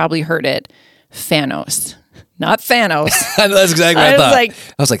 You've probably heard it, FANOS. Not Thanos. That's exactly what I thought.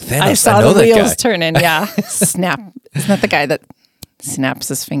 I was like, Thanos, I saw I know the wheels that guy. turning, yeah. Snap. Isn't that the guy that snaps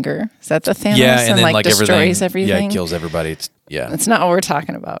his finger? Is that the Thanos? Yeah, and then like destroys everything? Yeah, it kills everybody. That's not what we're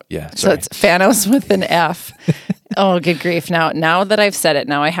talking about. Yeah, sorry. So it's Thanos with an F. Oh, good grief. Now that I've said it,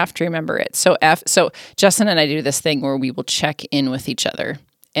 now I have to remember it. So Justin and I do this thing where we will check in with each other.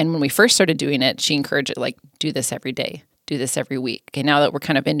 And when we first started doing it, she encouraged it, like, do this every day. Do this every week. Okay, now that we're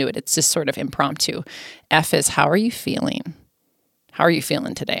kind of into it, it's just sort of impromptu. F is, how are you feeling? How are you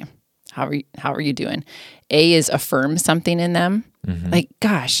feeling today? How are you doing? A is affirm something in them. Mm-hmm. Like,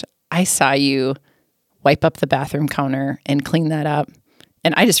 gosh, I saw you wipe up the bathroom counter and clean that up.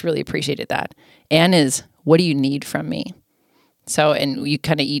 And I just really appreciated that. N is, what do you need from me? So, and you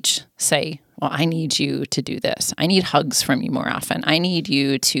kind of each say, well, I need you to do this. I need hugs from you more often. I need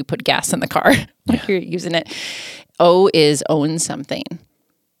you to put gas in the car when you're using it. O is own something.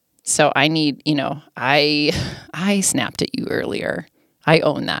 So I need, I snapped at you earlier. I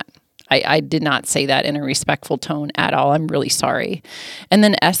own that. I did not say that in a respectful tone at all. I'm really sorry. And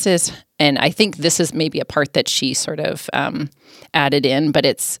then S is, and I think this is maybe a part that she sort of added in, but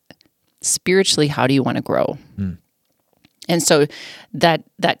it's spiritually, how do you want to grow? And so that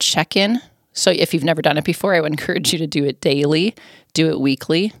check-in, so if you've never done it before, I would encourage you to do it daily, do it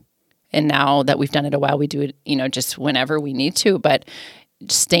weekly. And now that we've done it a while, we do it, just whenever we need to. But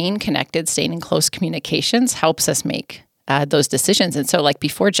staying connected, staying in close communications helps us make those decisions. And so like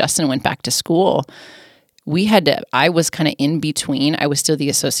before Justin went back to school, I was kind of in between. I was still the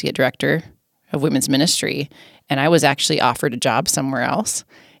associate director of women's ministry, and I was actually offered a job somewhere else.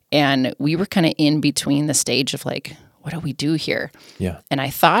 And we were kind of in between the stage of like, what do we do here? Yeah. And I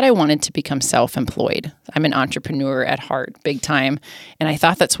thought I wanted to become self-employed. I'm an entrepreneur at heart, big time. And I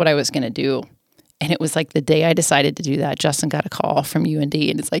thought that's what I was going to do. And it was like the day I decided to do that, Justin got a call from UND,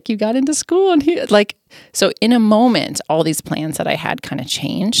 and it's like, you got into school. And so in a moment, all these plans that I had kind of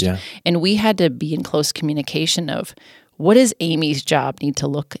changed. Yeah. And we had to be in close communication of, what does Amy's job need to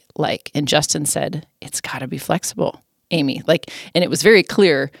look like? And Justin said, it's got to be flexible, Amy. And it was very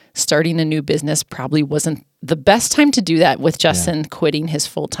clear, starting a new business probably wasn't the best time to do that with Justin quitting his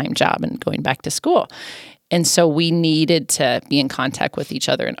full-time job and going back to school. And so we needed to be in contact with each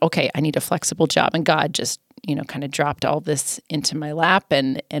other and, okay, I need a flexible job. And God just, kind of dropped all this into my lap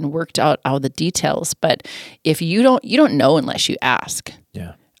and worked out all the details. But if you don't know unless you ask.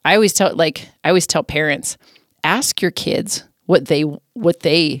 Yeah. I always tell parents, ask your kids what they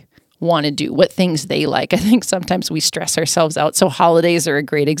want to do, what things they like. I think sometimes we stress ourselves out. So holidays are a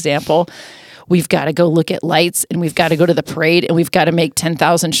great example. We've got to go look at lights, and we've got to go to the parade, and we've got to make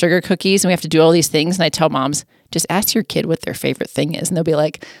 10,000 sugar cookies, and we have to do all these things. And I tell moms, just ask your kid what their favorite thing is. And they'll be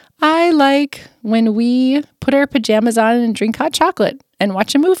like, I like when we put our pajamas on and drink hot chocolate and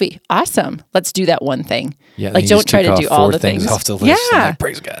watch a movie. Awesome. Let's do that one thing. Yeah, don't try to do all the things off the list. Yeah.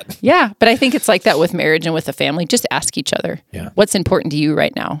 Praise God. Yeah. But I think it's like that with marriage and with the family. Just ask each other. Yeah. What's important to you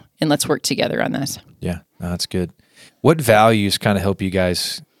right now? And let's work together on this. Yeah. No, that's good. What values kind of help you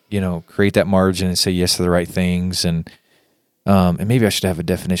guys, create that margin and say yes to the right things? And maybe I should have a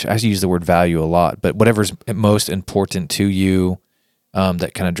definition. I use the word value a lot, but whatever's most important to you,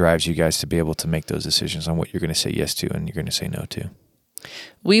 that kind of drives you guys to be able to make those decisions on what you're going to say yes to and you're going to say no to.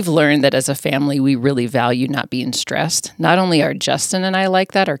 We've learned that as a family, we really value not being stressed. Not only are Justin and I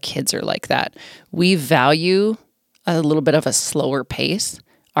like that, our kids are like that. We value a little bit of a slower pace.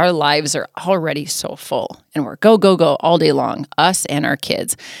 Our lives are already so full, and we're go, go, go all day long, us and our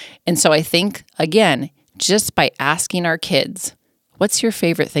kids. And so I think, again, just by asking our kids, what's your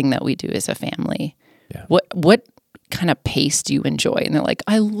favorite thing that we do as a family? Yeah. What kind of pace do you enjoy? And they're like,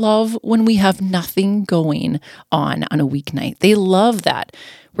 I love when we have nothing going on a weeknight. They love that.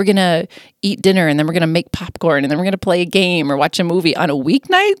 We're going to eat dinner, and then we're going to make popcorn, and then we're going to play a game or watch a movie on a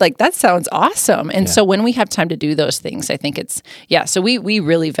weeknight. Like, that sounds awesome. And so when we have time to do those things, I think so we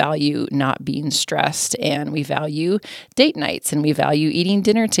really value not being stressed, and we value date nights, and we value eating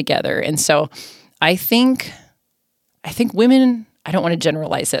dinner together. And so I think women, I don't want to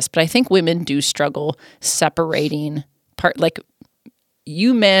generalize this, but I think women do struggle separating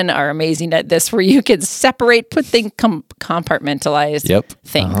you men are amazing at this, where you can separate, put things, compartmentalize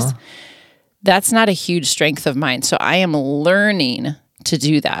things. Uh-huh. That's not a huge strength of mine. So I am learning to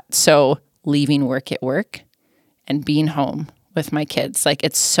do that. So leaving work at work and being home with my kids,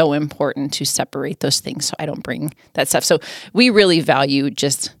 it's so important to separate those things so I don't bring that stuff. So we really value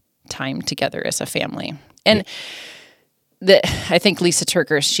just time together as a family. And I think Lisa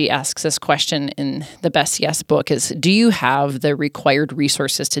Turker, she asks this question in the Best Yes book is, do you have the required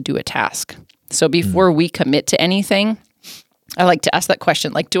resources to do a task? So before we commit to anything, I like to ask that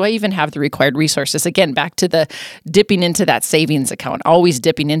question, do I even have the required resources? Again, back to the dipping into that savings account, always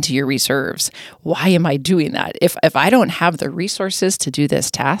dipping into your reserves. Why am I doing that? If I don't have the resources to do this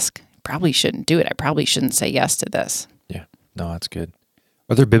task, I probably shouldn't do it. I probably shouldn't say yes to this. Yeah, no, that's good.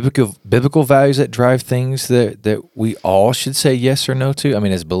 Are there biblical values that drive things that we all should say yes or no to? I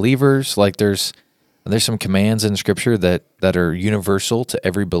mean, as believers, there's some commands in Scripture that are universal to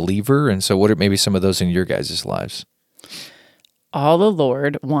every believer. And so what are maybe some of those in your guys' lives? All the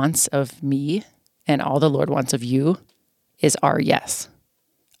Lord wants of me and all the Lord wants of you is our yes,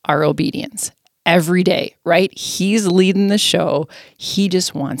 our obedience. Every day, right? He's leading the show. He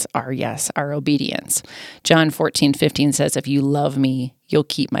just wants our yes, our obedience. John 14:15 says, if you love me, you'll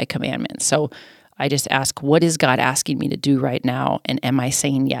keep my commandments. So I just ask, what is God asking me to do right now? And am I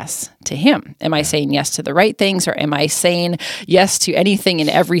saying yes to him? Am I saying yes to the right things, or am I saying yes to anything and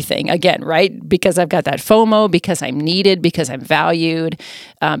everything? Again, right? Because I've got that FOMO, because I'm needed, because I'm valued,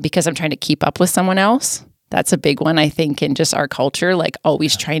 because I'm trying to keep up with someone else. That's a big one, I think, in just our culture,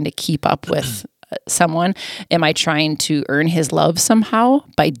 always trying to keep up with someone. Am I trying to earn his love somehow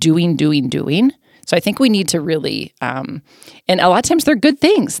by doing? So I think we need to really, and a lot of times they're good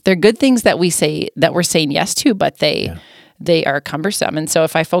things. They're good things that we're saying yes to, but they are cumbersome. And so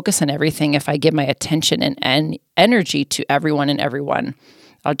if I focus on everything, if I give my attention and energy to everyone,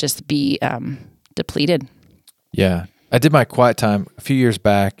 I'll just be depleted. Yeah. I did my quiet time a few years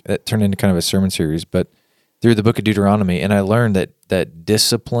back. That turned into kind of a sermon series, but through the book of Deuteronomy, and I learned that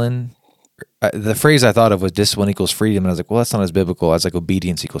discipline, the phrase I thought of was discipline equals freedom, and I was like, well, that's not as biblical. I was like,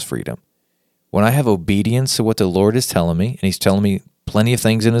 obedience equals freedom. When I have obedience to what the Lord is telling me, and he's telling me plenty of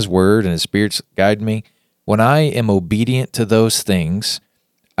things in his word, and his Spirit's guiding me, when I am obedient to those things,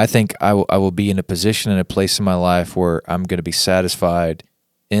 I think I will be in a position, in a place in my life where I'm going to be satisfied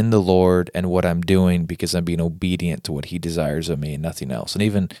in the Lord and what I'm doing because I'm being obedient to what he desires of me and nothing else. And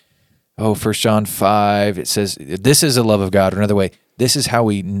even 1 John 5, it says, this is the love of God. Or another way, this is how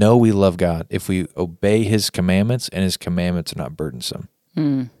we know we love God, if we obey his commandments, and his commandments are not burdensome.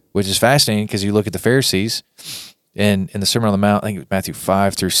 Which is fascinating because you look at the Pharisees, and in the Sermon on the Mount, I think it was Matthew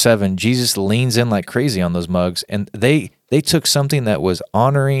 5-7, Jesus leans in like crazy on those mugs, and they took something that was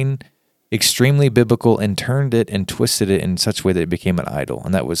honoring, extremely biblical, and turned it and twisted it in such a way that it became an idol.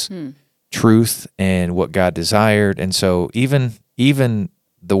 And that was truth and what God desired. And so even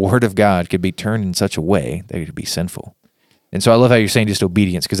the word of God could be turned in such a way that it could be sinful. And so I love how you're saying just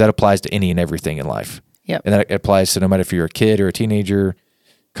obedience, because that applies to any and everything in life. Yep. And that applies to no matter if you're a kid or a teenager,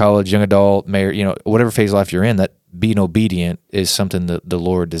 college, young adult, mayor, whatever phase of life you're in, that being obedient is something that the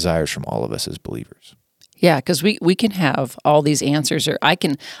Lord desires from all of us as believers. Yeah, because we can have all these answers, or I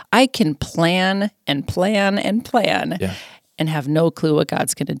can plan and plan and plan and have no clue what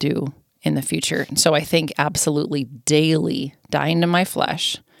God's going to do in the future. And so I think absolutely daily dying to my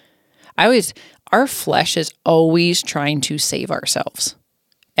flesh. Our flesh is always trying to save ourselves.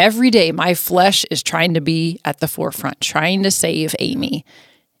 Every day, my flesh is trying to be at the forefront, trying to save Amy.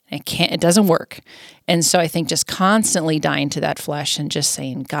 It doesn't work. And so I think just constantly dying to that flesh and just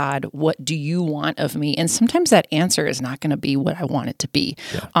saying, God, what do you want of me? And sometimes that answer is not going to be what I want it to be.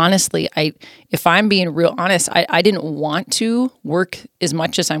 Yeah. Honestly, if I'm being real honest, I didn't want to work as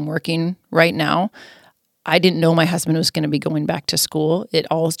much as I'm working right now. I didn't know my husband was going to be going back to school. It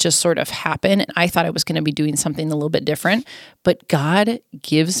all just sort of happened. And I thought I was going to be doing something a little bit different. But God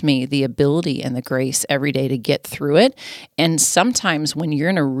gives me the ability and the grace every day to get through it. And sometimes when you're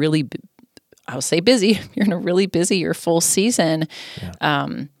in a really, I'll say busy, you're in a really busy or full season,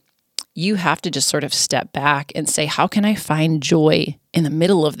 you have to just sort of step back and say, how can I find joy in the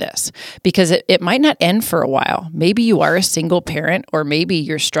middle of this? Because it might not end for a while. Maybe you are a single parent, or maybe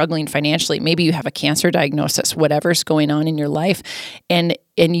you're struggling financially. Maybe you have a cancer diagnosis, whatever's going on in your life. And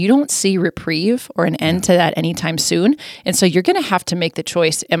you don't see reprieve or an end to that anytime soon. And so you're going to have to make the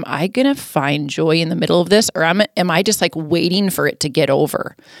choice. Am I going to find joy in the middle of this? Or am I just like waiting for it to get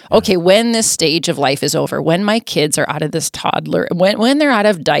over? Okay, when this stage of life is over, when my kids are out of this toddler, when they're out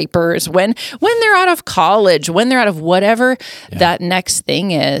of diapers, when they're out of college, when they're out of whatever that next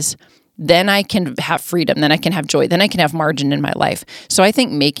thing is, then I can have freedom, then I can have joy, then I can have margin in my life. So I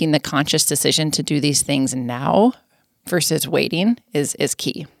think making the conscious decision to do these things now versus waiting is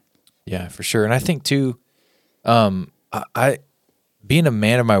key. Yeah, for sure. And I think too, I being a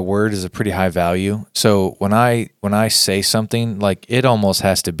man of my word is a pretty high value. So when I say something, like, it almost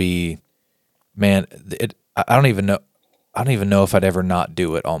has to be, man, I don't even know if I'd ever not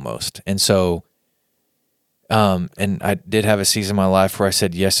do it almost. And so, and I did have a season in my life where I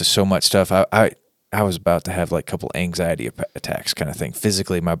said yes to so much stuff. I was about to have like a couple anxiety attacks kind of thing.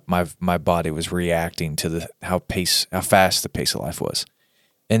 Physically, my body was reacting to how fast the pace of life was.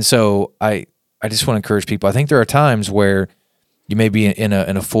 And so I just want to encourage people. I think there are times where you may be in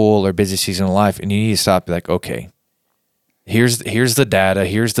a full or busy season of life, and you need to stop and be like, okay, here's the data,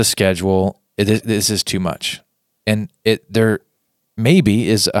 here's the schedule. This is too much. And there maybe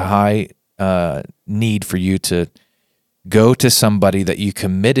is a high need for you to go to somebody that you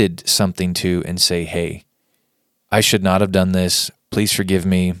committed something to and say, hey, I should not have done this. Please forgive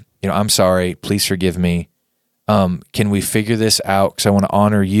me. I'm sorry. Please forgive me. Can we figure this out? Because I want to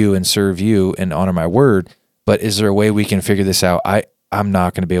honor you and serve you and honor my word. But is there a way we can figure this out? I'm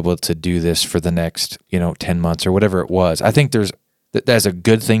not going to be able to do this for the next, 10 months or whatever it was. I think that's a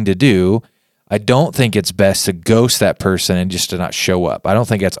good thing to do. I don't think it's best to ghost that person and just to not show up. I don't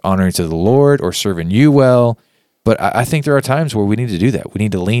think that's honoring to the Lord or serving you well. But I think there are times where we need to do that. We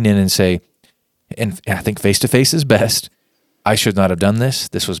need to lean in and say, and I think face-to-face is best, I should not have done this.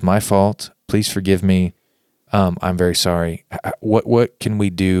 This was my fault. Please forgive me. I'm very sorry. What can we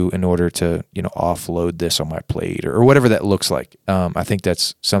do in order to, offload this on my plate or whatever that looks like? I think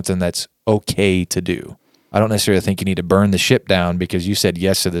that's something that's okay to do. I don't necessarily think you need to burn the ship down because you said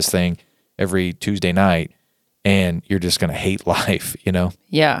yes to this thing every Tuesday night, and you're just going to hate life, you know?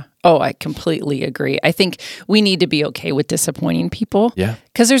 Yeah. Oh, I completely agree. I think we need to be okay with disappointing people. Yeah.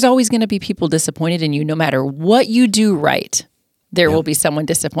 Because there's always going to be people disappointed in you, no matter what you do right. There will be someone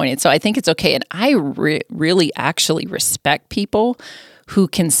disappointed. So I think it's okay. And I really actually respect people who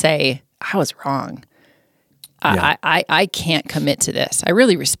can say, I was wrong. Yeah. I can't commit to this. I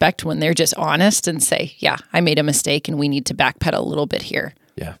really respect when they're just honest and say, yeah, I made a mistake and we need to backpedal a little bit here.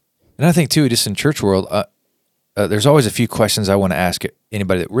 Yeah. And I think too, just in church world, there's always a few questions I want to ask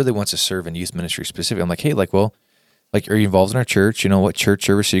anybody that really wants to serve in youth ministry specifically. I'm like, hey, are you involved in our church? You know, what church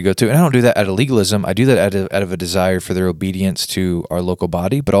service do you go to? And I don't do that out of legalism. I do that out of a desire for their obedience to our local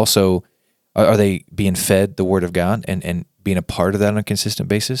body, but also are they being fed the word of God and being a part of that on a consistent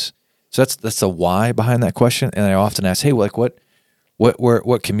basis? So that's the why behind that question. And I often ask, hey, what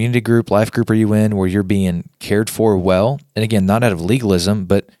community group, life group are you in where you're being cared for well? And again, not out of legalism,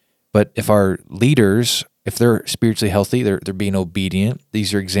 but if our leaders, if they're spiritually healthy, they're being obedient.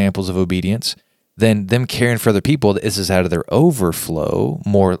 These are examples of obedience. Then them caring for other people, this is out of their overflow,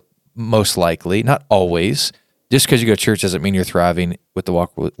 most likely, not always. Just because you go to church doesn't mean you're thriving with your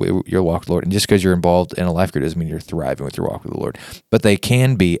walk with the Lord. And just because you're involved in a life group doesn't mean you're thriving with your walk with the Lord. But they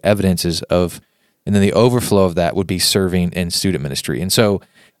can be evidences of, and then the overflow of that would be serving in student ministry. And so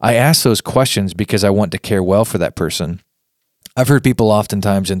I ask those questions because I want to care well for that person. I've heard people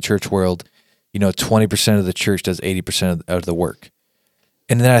oftentimes in church world, 20% of the church does 80% of the work.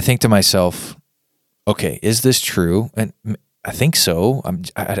 And then I think to myself, okay, is this true? And I think so.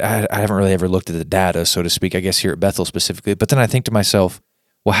 I haven't really ever looked at the data, so to speak, I guess here at Bethel specifically. But then I think to myself,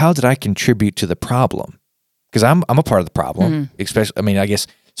 well, how did I contribute to the problem? Because I'm a part of the problem, especially, I guess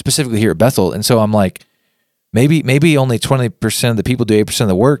specifically here at Bethel. And so I'm like, maybe only 20% of the people do 8% of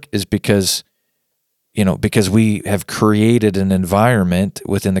the work is because we have created an environment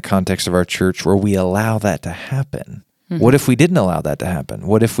within the context of our church where we allow that to happen. Mm-hmm. What if we didn't allow that to happen?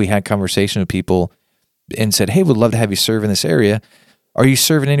 What if we had conversation with people and said, hey, we'd love to have you serve in this area. Are you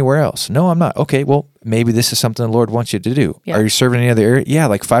serving anywhere else? No, I'm not. Okay, well, maybe this is something the Lord wants you to do. Yeah. Are you serving any other area? Yeah,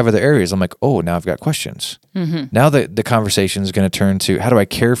 like 5 other areas. I'm like, oh, now I've got questions. Mm-hmm. Now the conversation is going to turn to, how do I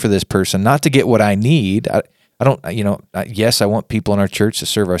care for this person? Not to get what I need. I don't, yes, I want people in our church to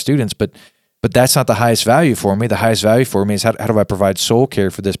serve our students, but that's not the highest value for me. The highest value for me is how do I provide soul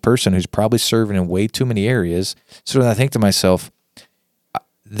care for this person who's probably serving in way too many areas? So then I think to myself,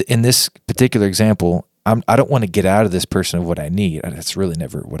 in this particular example, I don't want to get out of this person of what I need. That's really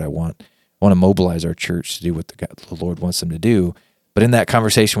never what I want. I want to mobilize our church to do what the Lord wants them to do. But in that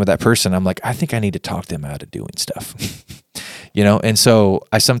conversation with that person, I'm like, I think I need to talk them out of doing stuff. And so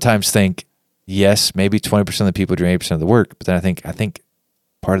I sometimes think, yes, maybe 20% of the people doing 80% of the work, but then I think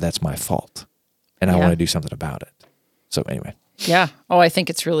part of that's my fault. And I want to do something about it. So anyway. Yeah. Oh, I think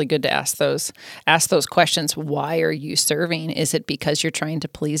it's really good to ask those questions. Why are you serving? Is it because you're trying to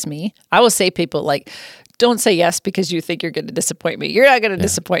please me? I will say people don't say yes because you think you're going to disappoint me. You're not going to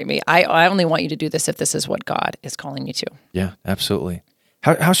disappoint me. I only want you to do this if this is what God is calling you to. Yeah, absolutely.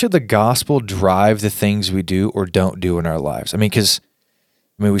 How should the gospel drive the things we do or don't do in our lives? Because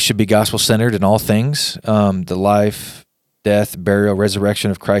we should be gospel-centered in all things. The life, death, burial, resurrection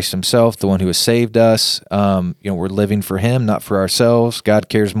of Christ himself, the one who has saved us. We're living for him, not for ourselves. God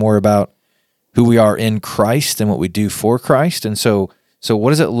cares more about who we are in Christ than what we do for Christ. And so what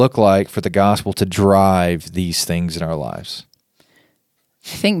does it look like for the gospel to drive these things in our lives?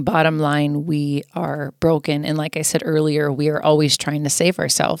 I think bottom line, we are broken. And like I said earlier, we are always trying to save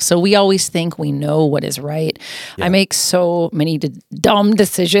ourselves. So we always think we know what is right. Yeah. I make so many dumb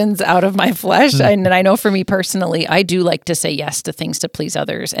decisions out of my flesh. And I know for me personally, I do like to say yes to things to please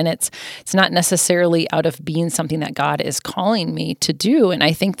others. And it's not necessarily out of being something that God is calling me to do. And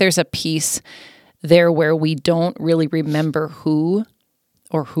I think there's a piece there where we don't really remember who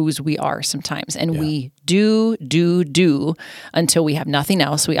or whose we are sometimes. And we do until we have nothing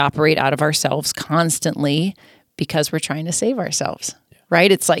else. We operate out of ourselves constantly because we're trying to save ourselves,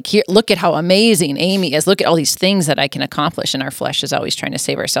 right? It's like, here, look at how amazing Amy is. Look at all these things that I can accomplish. And our flesh is always trying to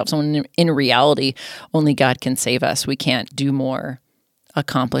save ourselves. When in reality, only God can save us. We can't do more,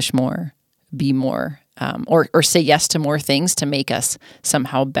 accomplish more, be more, or say yes to more things to make us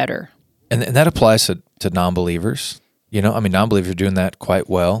somehow better. And that applies to non-believers. Non-believers are doing that quite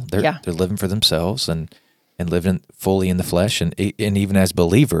well. They're living for themselves and living fully in the flesh. And even as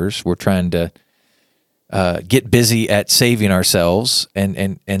believers, we're trying to get busy at saving ourselves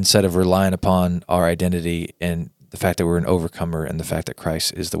and instead of relying upon our identity and the fact that we're an overcomer and the fact that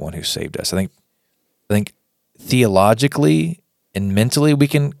Christ is the one who saved us. I think theologically and mentally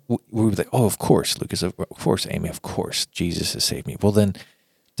we're like, oh, of course, Lucas, of course, Amy, of course, Jesus has saved me. Well, then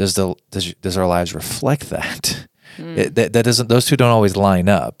does our lives reflect that? That doesn't, those two don't always line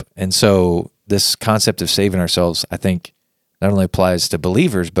up. And so this concept of saving ourselves, I think, not only applies to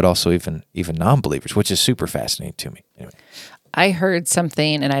believers, but also even non-believers, which is super fascinating to me. Anyway. I heard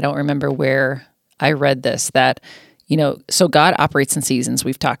something, and I don't remember where I read this, that, so God operates in seasons.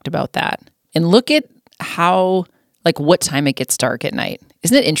 We've talked about that. And look at how, what time it gets dark at night.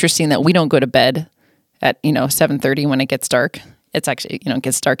 Isn't it interesting that we don't go to bed at, 7:30 when it gets dark? It's actually, it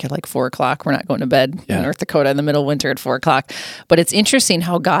gets dark at 4 o'clock. We're not going to bed in North Dakota in the middle of winter at 4 o'clock. But it's interesting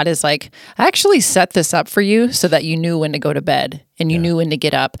how God is I actually set this up for you so that you knew when to go to bed and you knew when to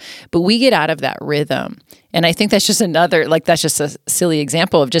get up. But we get out of that rhythm. And I think that's just another, that's just a silly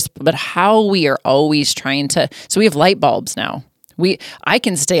example of but how we are always trying to, so we have light bulbs now. I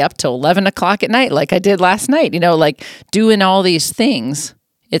can stay up till 11 o'clock at night like I did last night, doing all these things.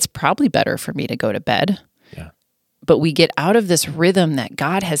 It's probably better for me to go to bed. But we get out of this rhythm that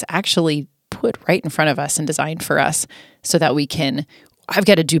God has actually put right in front of us and designed for us so that we can, I've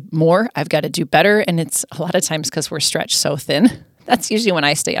got to do more, I've got to do better. And it's a lot of times because we're stretched so thin. That's usually when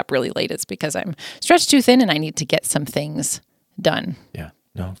I stay up really late. It's because I'm stretched too thin and I need to get some things done. Yeah,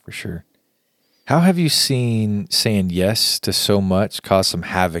 no, for sure. How have you seen saying yes to so much cause some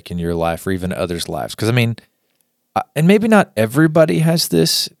havoc in your life or even others' lives? Because, and maybe not everybody has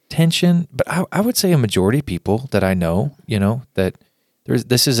this tension, but I would say a majority of people that I know, that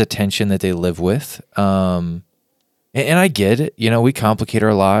this is a tension that they live with. And I get it. We complicate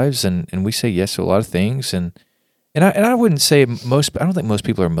our lives and we say yes to a lot of things. And I wouldn't say I don't think most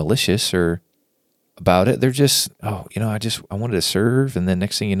people are malicious or about it. They're just, I wanted to serve. And then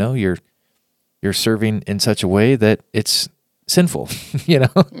next thing you know, you're serving in such a way that it's sinful,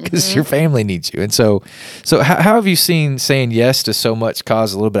 because your family needs you. And so how have you seen saying yes to so much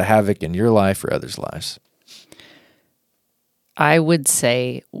cause a little bit of havoc in your life or others' lives? I would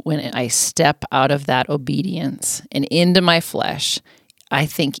say when I step out of that obedience and into my flesh, I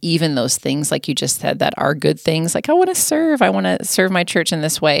think even those things, like you just said, that are good things, I want to serve my church in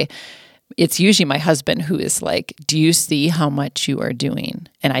this way. It's usually my husband who is do you see how much you are doing?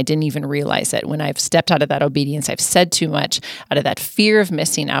 And I didn't even realize it. When I've stepped out of that obedience, I've said too much out of that fear of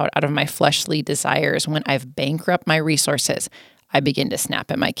missing out of my fleshly desires. When I've bankrupted my resources, I begin to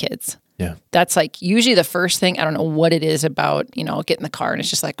snap at my kids. Yeah. That's usually the first thing. I don't know what it is about, I'll get in the car and it's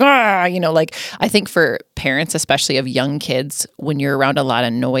just I think for parents, especially of young kids, when you're around a lot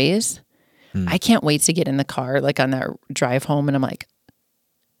of noise, I can't wait to get in the car, on that drive home. And I'm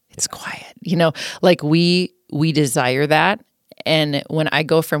it's quiet, we desire that. And when I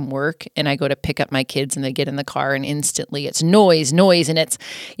go from work and I go to pick up my kids and they get in the car and instantly it's noise, and it's,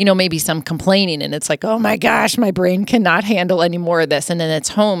 maybe some complaining and it's oh my gosh, my brain cannot handle any more of this. And then it's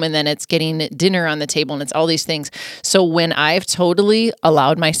home and then it's getting dinner on the table and it's all these things. So when I've totally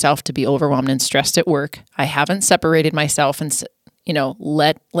allowed myself to be overwhelmed and stressed at work, I haven't separated myself and,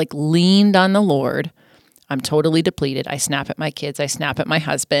 leaned on the Lord. I'm totally depleted. I snap at my kids. I snap at my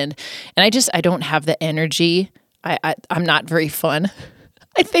husband. And I don't have the energy. I'm not very fun.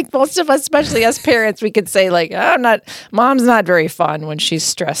 I think most of us, especially as parents, we could say mom's not very fun when she's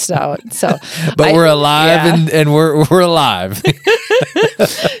stressed out. So, but we're alive and we're alive.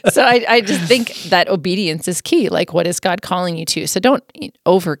 So I just think that obedience is key. What is God calling you to? So don't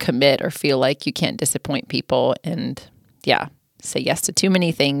overcommit or feel like you can't disappoint people and say yes to too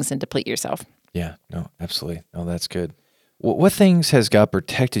many things and deplete yourself. Yeah, no, absolutely. No, that's good. What things has God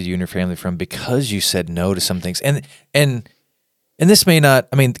protected you and your family from because you said no to some things? And this may not,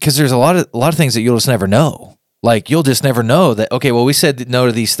 because there's a lot of things that you'll just never know. You'll just never know that, okay, well, we said no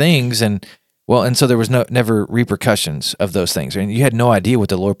to these things and so there was never repercussions of those things. And you had no idea what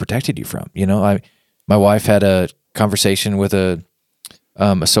the Lord protected you from. My wife had a conversation with a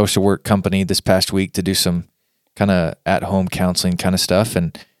social work company this past week to do some kind of at-home counseling kind of stuff.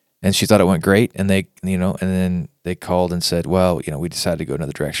 And she thought it went great, and and then they called and said, well, we decided to go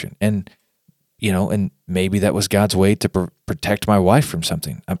another direction. And, and maybe that was God's way to protect my wife from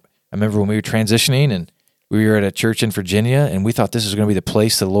something. I remember when we were transitioning and we were at a church in Virginia and we thought this was going to be the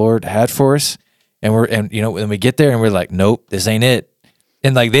place the Lord had for us. And when we get there and we're like, nope, this ain't it.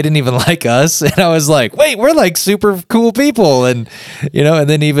 And they didn't even like us. And I was like, wait, we're super cool people. And, and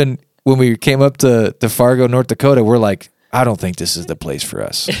then even when we came up to Fargo, North Dakota, we're like, I don't think this is the place for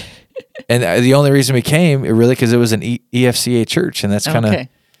us. And the only reason we came, because it was an EFCA church. And that's kind of,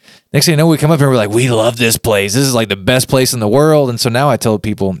 next thing you know, we come up and we're like, we love this place. This is the best place in the world. And so now I tell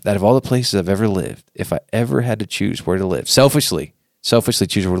people that of all the places I've ever lived, if I ever had to choose where to live, selfishly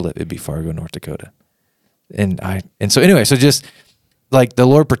choose where to live, it'd be Fargo, North Dakota. So just like the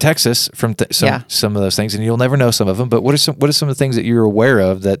Lord protects us from some of those things, and you'll never know some of them. But what are some of the things that you're aware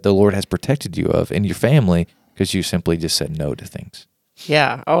of that the Lord has protected you of in your family because you simply just said no to things?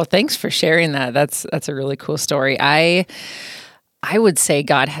 Yeah. Oh, thanks for sharing that. That's a really cool story. I would say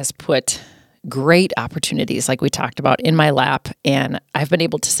God has put great opportunities, like we talked about, in my lap, and I've been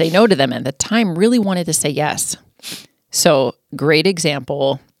able to say no to them. And at the time, really wanted to say yes. So, great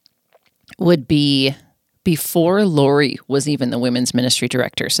example would be before Lori was even the women's ministry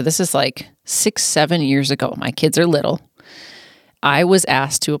director. So this is like 6-7 years ago. My kids are little. I was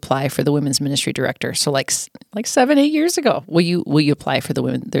asked to apply for the women's ministry director. So like 7-8 years ago, will you apply for the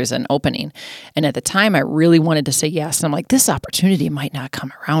women? There's an opening. And at the time I really wanted to say yes. And I'm like, this opportunity might not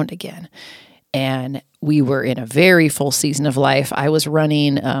come around again. And we were in a very full season of life. I was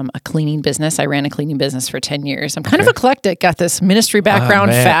running a cleaning business. I ran a cleaning business for 10 years. I'm kind of eclectic. Got this ministry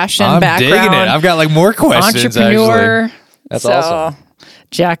background, fashion background. I'm digging it. I've got like more questions, entrepreneur. Actually. That's awesome.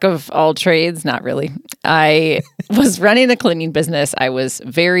 Jack of all trades. Not really. I was running a cleaning business. I was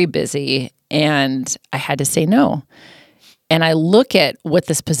very busy and I had to say no. And I look at what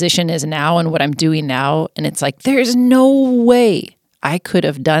this position is now and what I'm doing now. And it's like, there's no way I could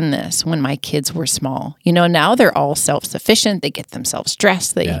have done this when my kids were small. Now they're all self-sufficient. They get themselves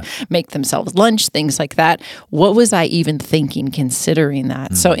dressed. They make themselves lunch, things like that. What was I even thinking, considering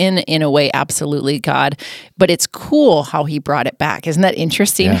that? So in a way, absolutely God. But it's cool how he brought it back. Isn't that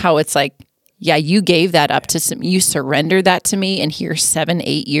interesting how it's like, yeah, you gave that up you surrendered that to me, and here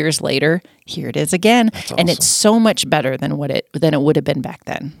 7-8 years later, here it is again. That's awesome. And it's so much better than it would have been back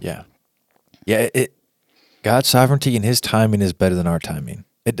then. Yeah. Yeah, God's sovereignty and his timing is better than our timing.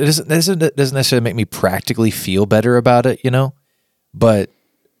 It doesn't necessarily make me practically feel better about it, but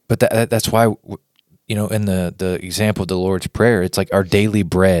that's why, in the example of the Lord's Prayer, it's like our daily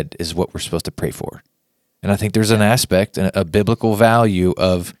bread is what we're supposed to pray for. And I think there's an aspect, a biblical value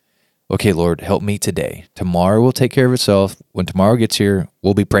of, okay, Lord, help me today. Tomorrow will take care of itself. When tomorrow gets here,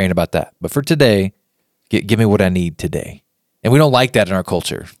 we'll be praying about that. But for today, give me what I need today. And we don't like that in our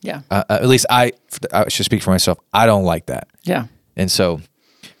culture. Yeah. At least I should speak for myself. I don't like that. Yeah. And so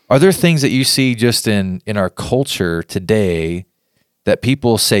are there things that you see just in our culture today that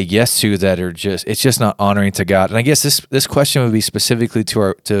people say yes to that are it's just not honoring to God? And I guess this question would be specifically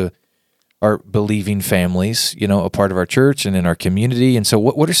to our believing families, a part of our church and in our community. And so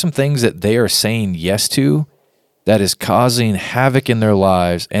what are some things that they are saying yes to that is causing havoc in their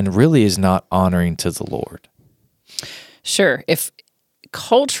lives and really is not honoring to the Lord? Sure. If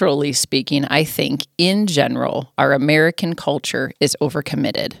culturally speaking, I think in general, our American culture is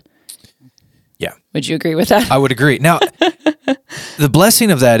overcommitted. Yeah. Would you agree with that? I would agree. Now, the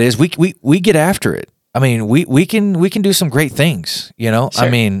blessing of that is we get after it. I mean, we can do some great things, Sure. I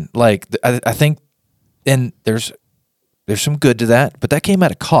mean, like I think, and there's some good to that, but that came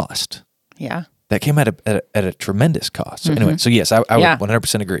at a cost. Yeah. That came at a tremendous cost. So anyway, so yes, I would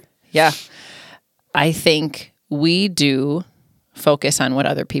 100% agree. Yeah. I think we do focus on what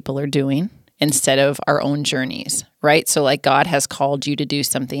other people are doing instead of our own journeys, right? So like God has called you to do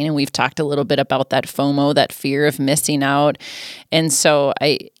something, and we've talked a little bit about that FOMO, that fear of missing out. And so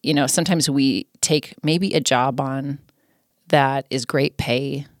sometimes we take maybe a job on that is great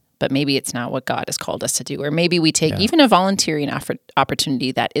pay, but maybe it's not what God has called us to do. Or maybe we take even a volunteering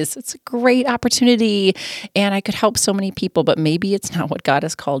opportunity it's a great opportunity and I could help so many people, but maybe it's not what God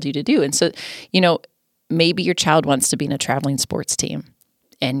has called you to do. And so, maybe your child wants to be in a traveling sports team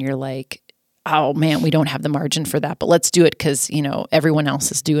and you're like, oh man, we don't have the margin for that, but let's do it because, everyone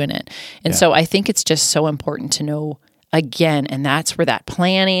else is doing it. And so I think it's just so important to know again, and that's where that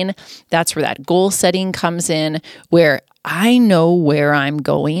planning, that's where that goal setting comes in, where I know where I'm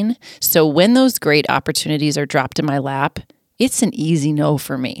going. So when those great opportunities are dropped in my lap, it's an easy no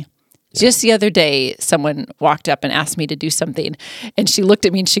for me. Just the other day, someone walked up and asked me to do something, and she looked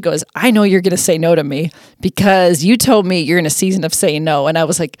at me and she goes, I know you're going to say no to me because you told me you're in a season of saying no. And I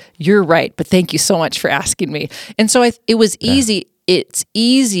was like, you're right, but thank you so much for asking me. And so it was easy. It's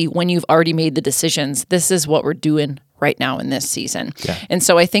easy when you've already made the decisions. This is what we're doing right now in this season. Yeah. And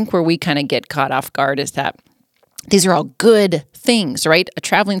so I think where we kind of get caught off guard is that these are all good things, right? A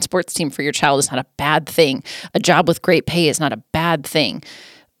traveling sports team for your child is not a bad thing. A job with great pay is not a bad thing.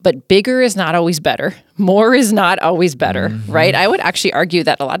 But bigger is not always better. More is not always better, right? I would actually argue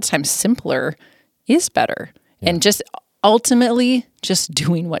that a lot of times simpler is better. Yeah. And just ultimately just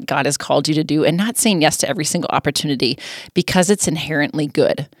doing what God has called you to do and not saying yes to every single opportunity because it's inherently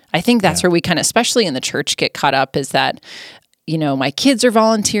good. I think that's where we kind of, especially in the church, get caught up is that, my kids are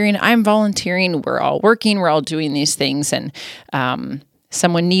volunteering, I'm volunteering, we're all working, we're all doing these things. And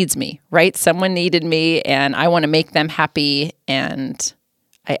someone needs me, right? Someone needed me and I want to make them happy, and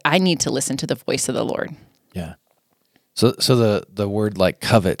I need to listen to the voice of the Lord. Yeah. So the word like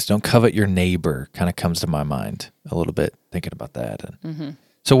covet, don't covet your neighbor, kind of comes to my mind a little bit thinking about that. And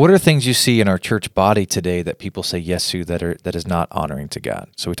so what are things you see in our church body today that people say yes to that is not honoring to God?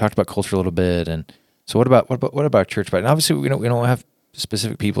 So we talked about culture a little bit, and so what about our church body? And obviously we don't have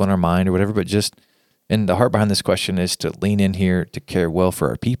specific people in our mind or whatever, but just, and the heart behind this question is to lean in here to care well for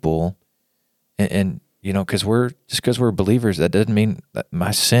our people, and because we're believers, that doesn't mean that my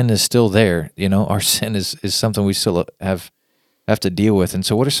sin is still there. Our sin is something we still have to deal with. And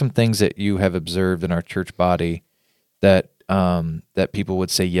so, what are some things that you have observed in our church body that people would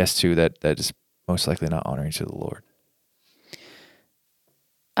say yes to that is most likely not honoring to the Lord?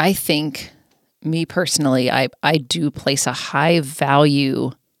 I think, me personally, I do place a high value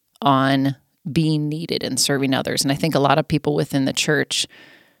on being needed and serving others. And I think a lot of people within the church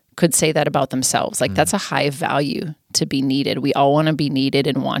could say that about themselves. Like, that's a high value to be needed. We all want to be needed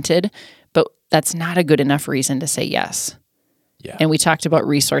and wanted, but that's not a good enough reason to say yes. Yeah. And we talked about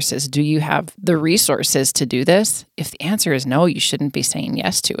resources. Do you have the resources to do this? If the answer is no, you shouldn't be saying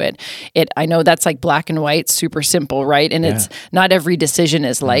yes to it. I know that's like black and white, super simple, right? And it's not every decision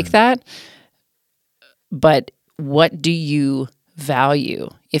is like that. But what do you value?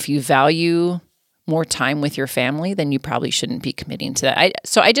 If you value more time with your family, then you probably shouldn't be committing to that.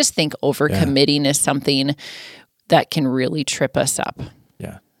 So I just think overcommitting is something that can really trip us up.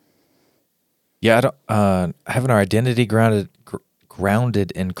 Yeah. Yeah, I don't, having our identity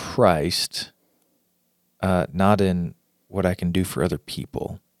grounded in Christ, not in what I can do for other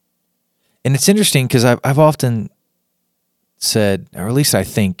people. And it's interesting because I've often said, or at least I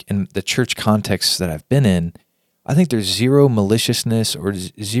think in the church context that I've been in, I think there's zero maliciousness or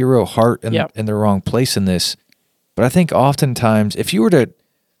zero heart in the wrong place in this. But I think oftentimes, if you were to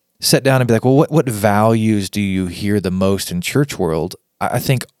sit down and be like, well, what values do you hear the most in church world? I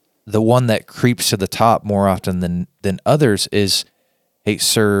think the one that creeps to the top more often than others is, hey,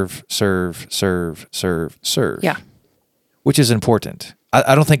 serve. Yeah. Which is important.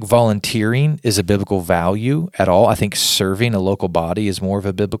 I don't think volunteering is a biblical value at all. I think serving a local body is more of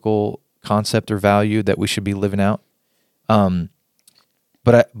a biblical concept or value that we should be living out.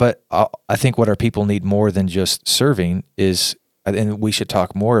 But I think what our people need more than just serving is, and we should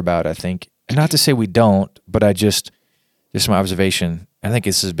talk more about, I think, and not to say we don't, but just my observation, I think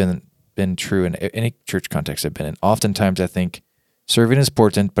this has been true in any church context I've been in. Oftentimes I think serving is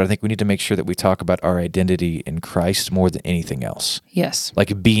important, but I think we need to make sure that we talk about our identity in Christ more than anything else. Yes.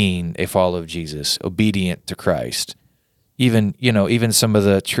 Like being a follower of Jesus, obedient to Christ. Even some of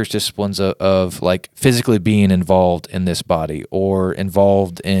the church disciplines of like physically being involved in this body or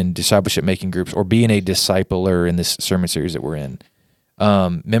involved in discipleship making groups or being a discipler in this sermon series that we're in,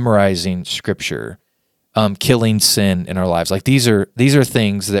 memorizing scripture, killing sin in our lives. Like these are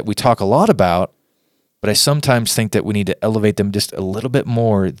things that we talk a lot about, but I sometimes think that we need to elevate them just a little bit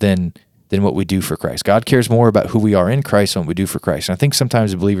more than what we do for Christ. God cares more about who we are in Christ than what we do for Christ. And I think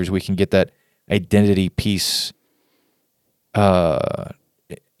sometimes as believers we can get that identity piece, the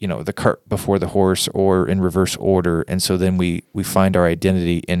cart before the horse or in reverse order. And so then we find our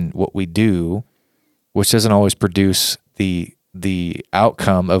identity in what we do, which doesn't always produce the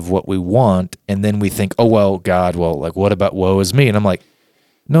outcome of what we want. And then we think, oh, well, God, like, what about woe is me? And I'm like,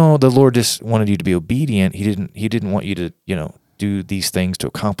 no, the Lord just wanted you to be obedient. He didn't want you to, do these things to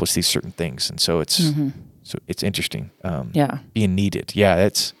accomplish these certain things. And so it's interesting. Being needed. Yeah.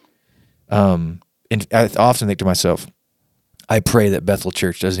 That's, and I often think to myself, I pray that Bethel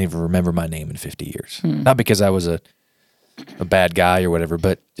Church doesn't even remember my name in 50 years. Not because I was a bad guy or whatever,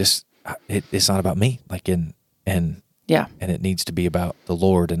 but just it's not about me. Like and it needs to be about the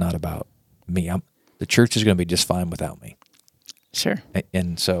Lord and not about me. The church is going to be just fine without me. Sure.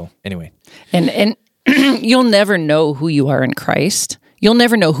 And so anyway, and you'll never know who you are in Christ. You'll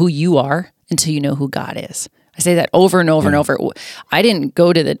never know who you are until you know who God is. I say that over and over and over. I didn't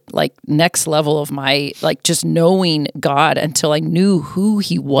go to the next level of my just knowing God until I knew who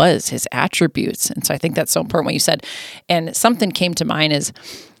He was, His attributes. And so I think that's so important what you said. And something came to mind is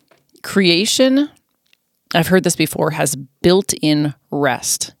creation. I've heard this before, has built-in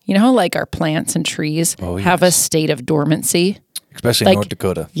rest. You know how like our plants and trees have a state of dormancy? Especially in North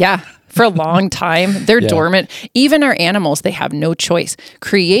Dakota. Yeah. For a long time, they're dormant. Even our animals, they have no choice.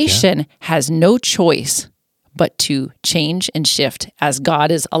 Creation has no choice but to change and shift as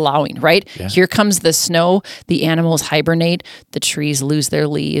God is allowing, right? Yeah. Here comes the snow, the animals hibernate, the trees lose their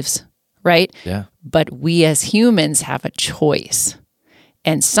leaves, right? Yeah. But we as humans have a choice.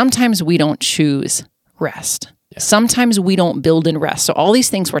 And sometimes we don't choose rest. Yeah. Sometimes we don't build in rest. So all these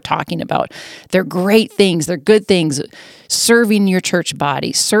things we're talking about, they're great things. They're good things. Serving your church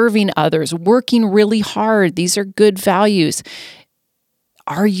body, serving others, working really hard. These are good values.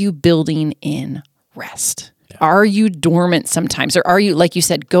 Are you building in rest? Yeah. Are you dormant sometimes? Or are you, like you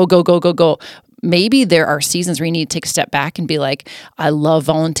said, go, go, go, go, go? Maybe there are seasons where you need to take a step back and be like, I love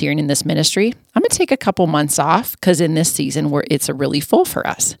volunteering in this ministry. I'm going to take a couple months off because in this season where it's really full for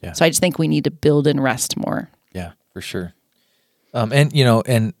us. Yeah. So I just think we need to build in rest more. Yeah, for sure. And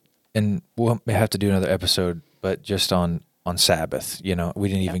we'll have to do another episode, but just on Sabbath, we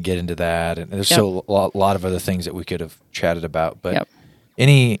didn't even get into that. And there's still a lot of other things that we could have chatted about. But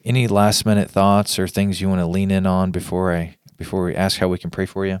any last minute thoughts or things you want to lean in on before we ask how we can pray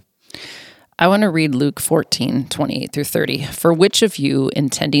for you? I want to read Luke 14:28-30. For which of you,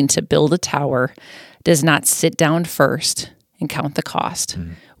 intending to build a tower, does not sit down first and count the cost,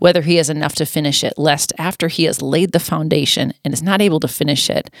 whether he has enough to finish it, lest after he has laid the foundation and is not able to finish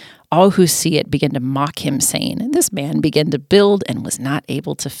it, all who see it begin to mock him, saying, this man began to build and was not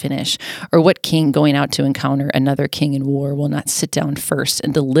able to finish. Or what king going out to encounter another king in war will not sit down first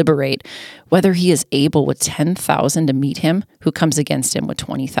and deliberate whether he is able with 10,000 to meet him who comes against him with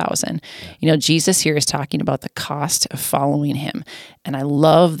 20,000. Jesus here is talking about the cost of following him. And I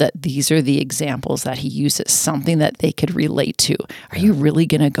love that these are the examples that he uses, something that they could relate to. Are you really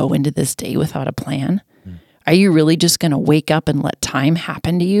going to go into this day without a plan? Are you really just going to wake up and let time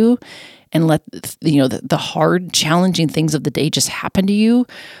happen to you and let the hard, challenging things of the day just happen to you?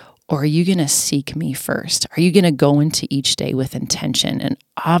 Or are you going to seek me first? Are you going to go into each day with intention? And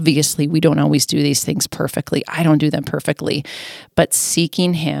obviously, we don't always do these things perfectly. I don't do them perfectly. But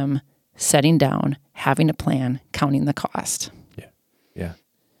seeking him, setting down, having a plan, counting the cost. Yeah.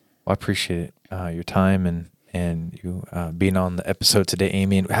 Well, I appreciate it, your time and you being on the episode today,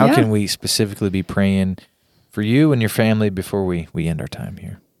 Amy. And how can we specifically be praying for you and your family before we end our time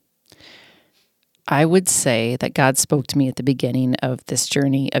here? I would say that God spoke to me at the beginning of this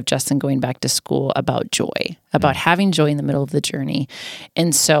journey of Justin going back to school about joy, about having joy in the middle of the journey.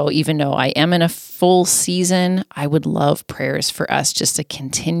 And so even though I am in a full season, I would love prayers for us just to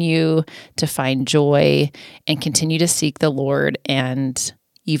continue to find joy and continue to seek the Lord. And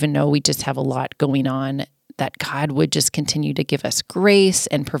even though we just have a lot going on, that God would just continue to give us grace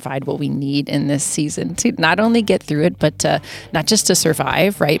and provide what we need in this season to not only get through it, but to not just to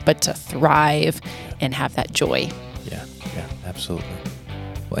survive, right, but to thrive and have that joy. Yeah, absolutely.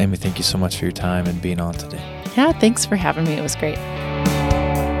 Well, Amy, thank you so much for your time and being on today. Yeah, thanks for having me. It was great.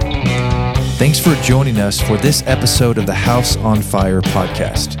 Thanks for joining us for this episode of the House on Fire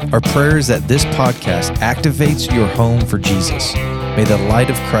podcast. Our prayer is that this podcast activates your home for Jesus. May the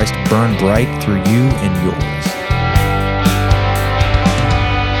light of Christ burn bright through you and yours.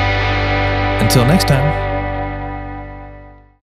 Until next time.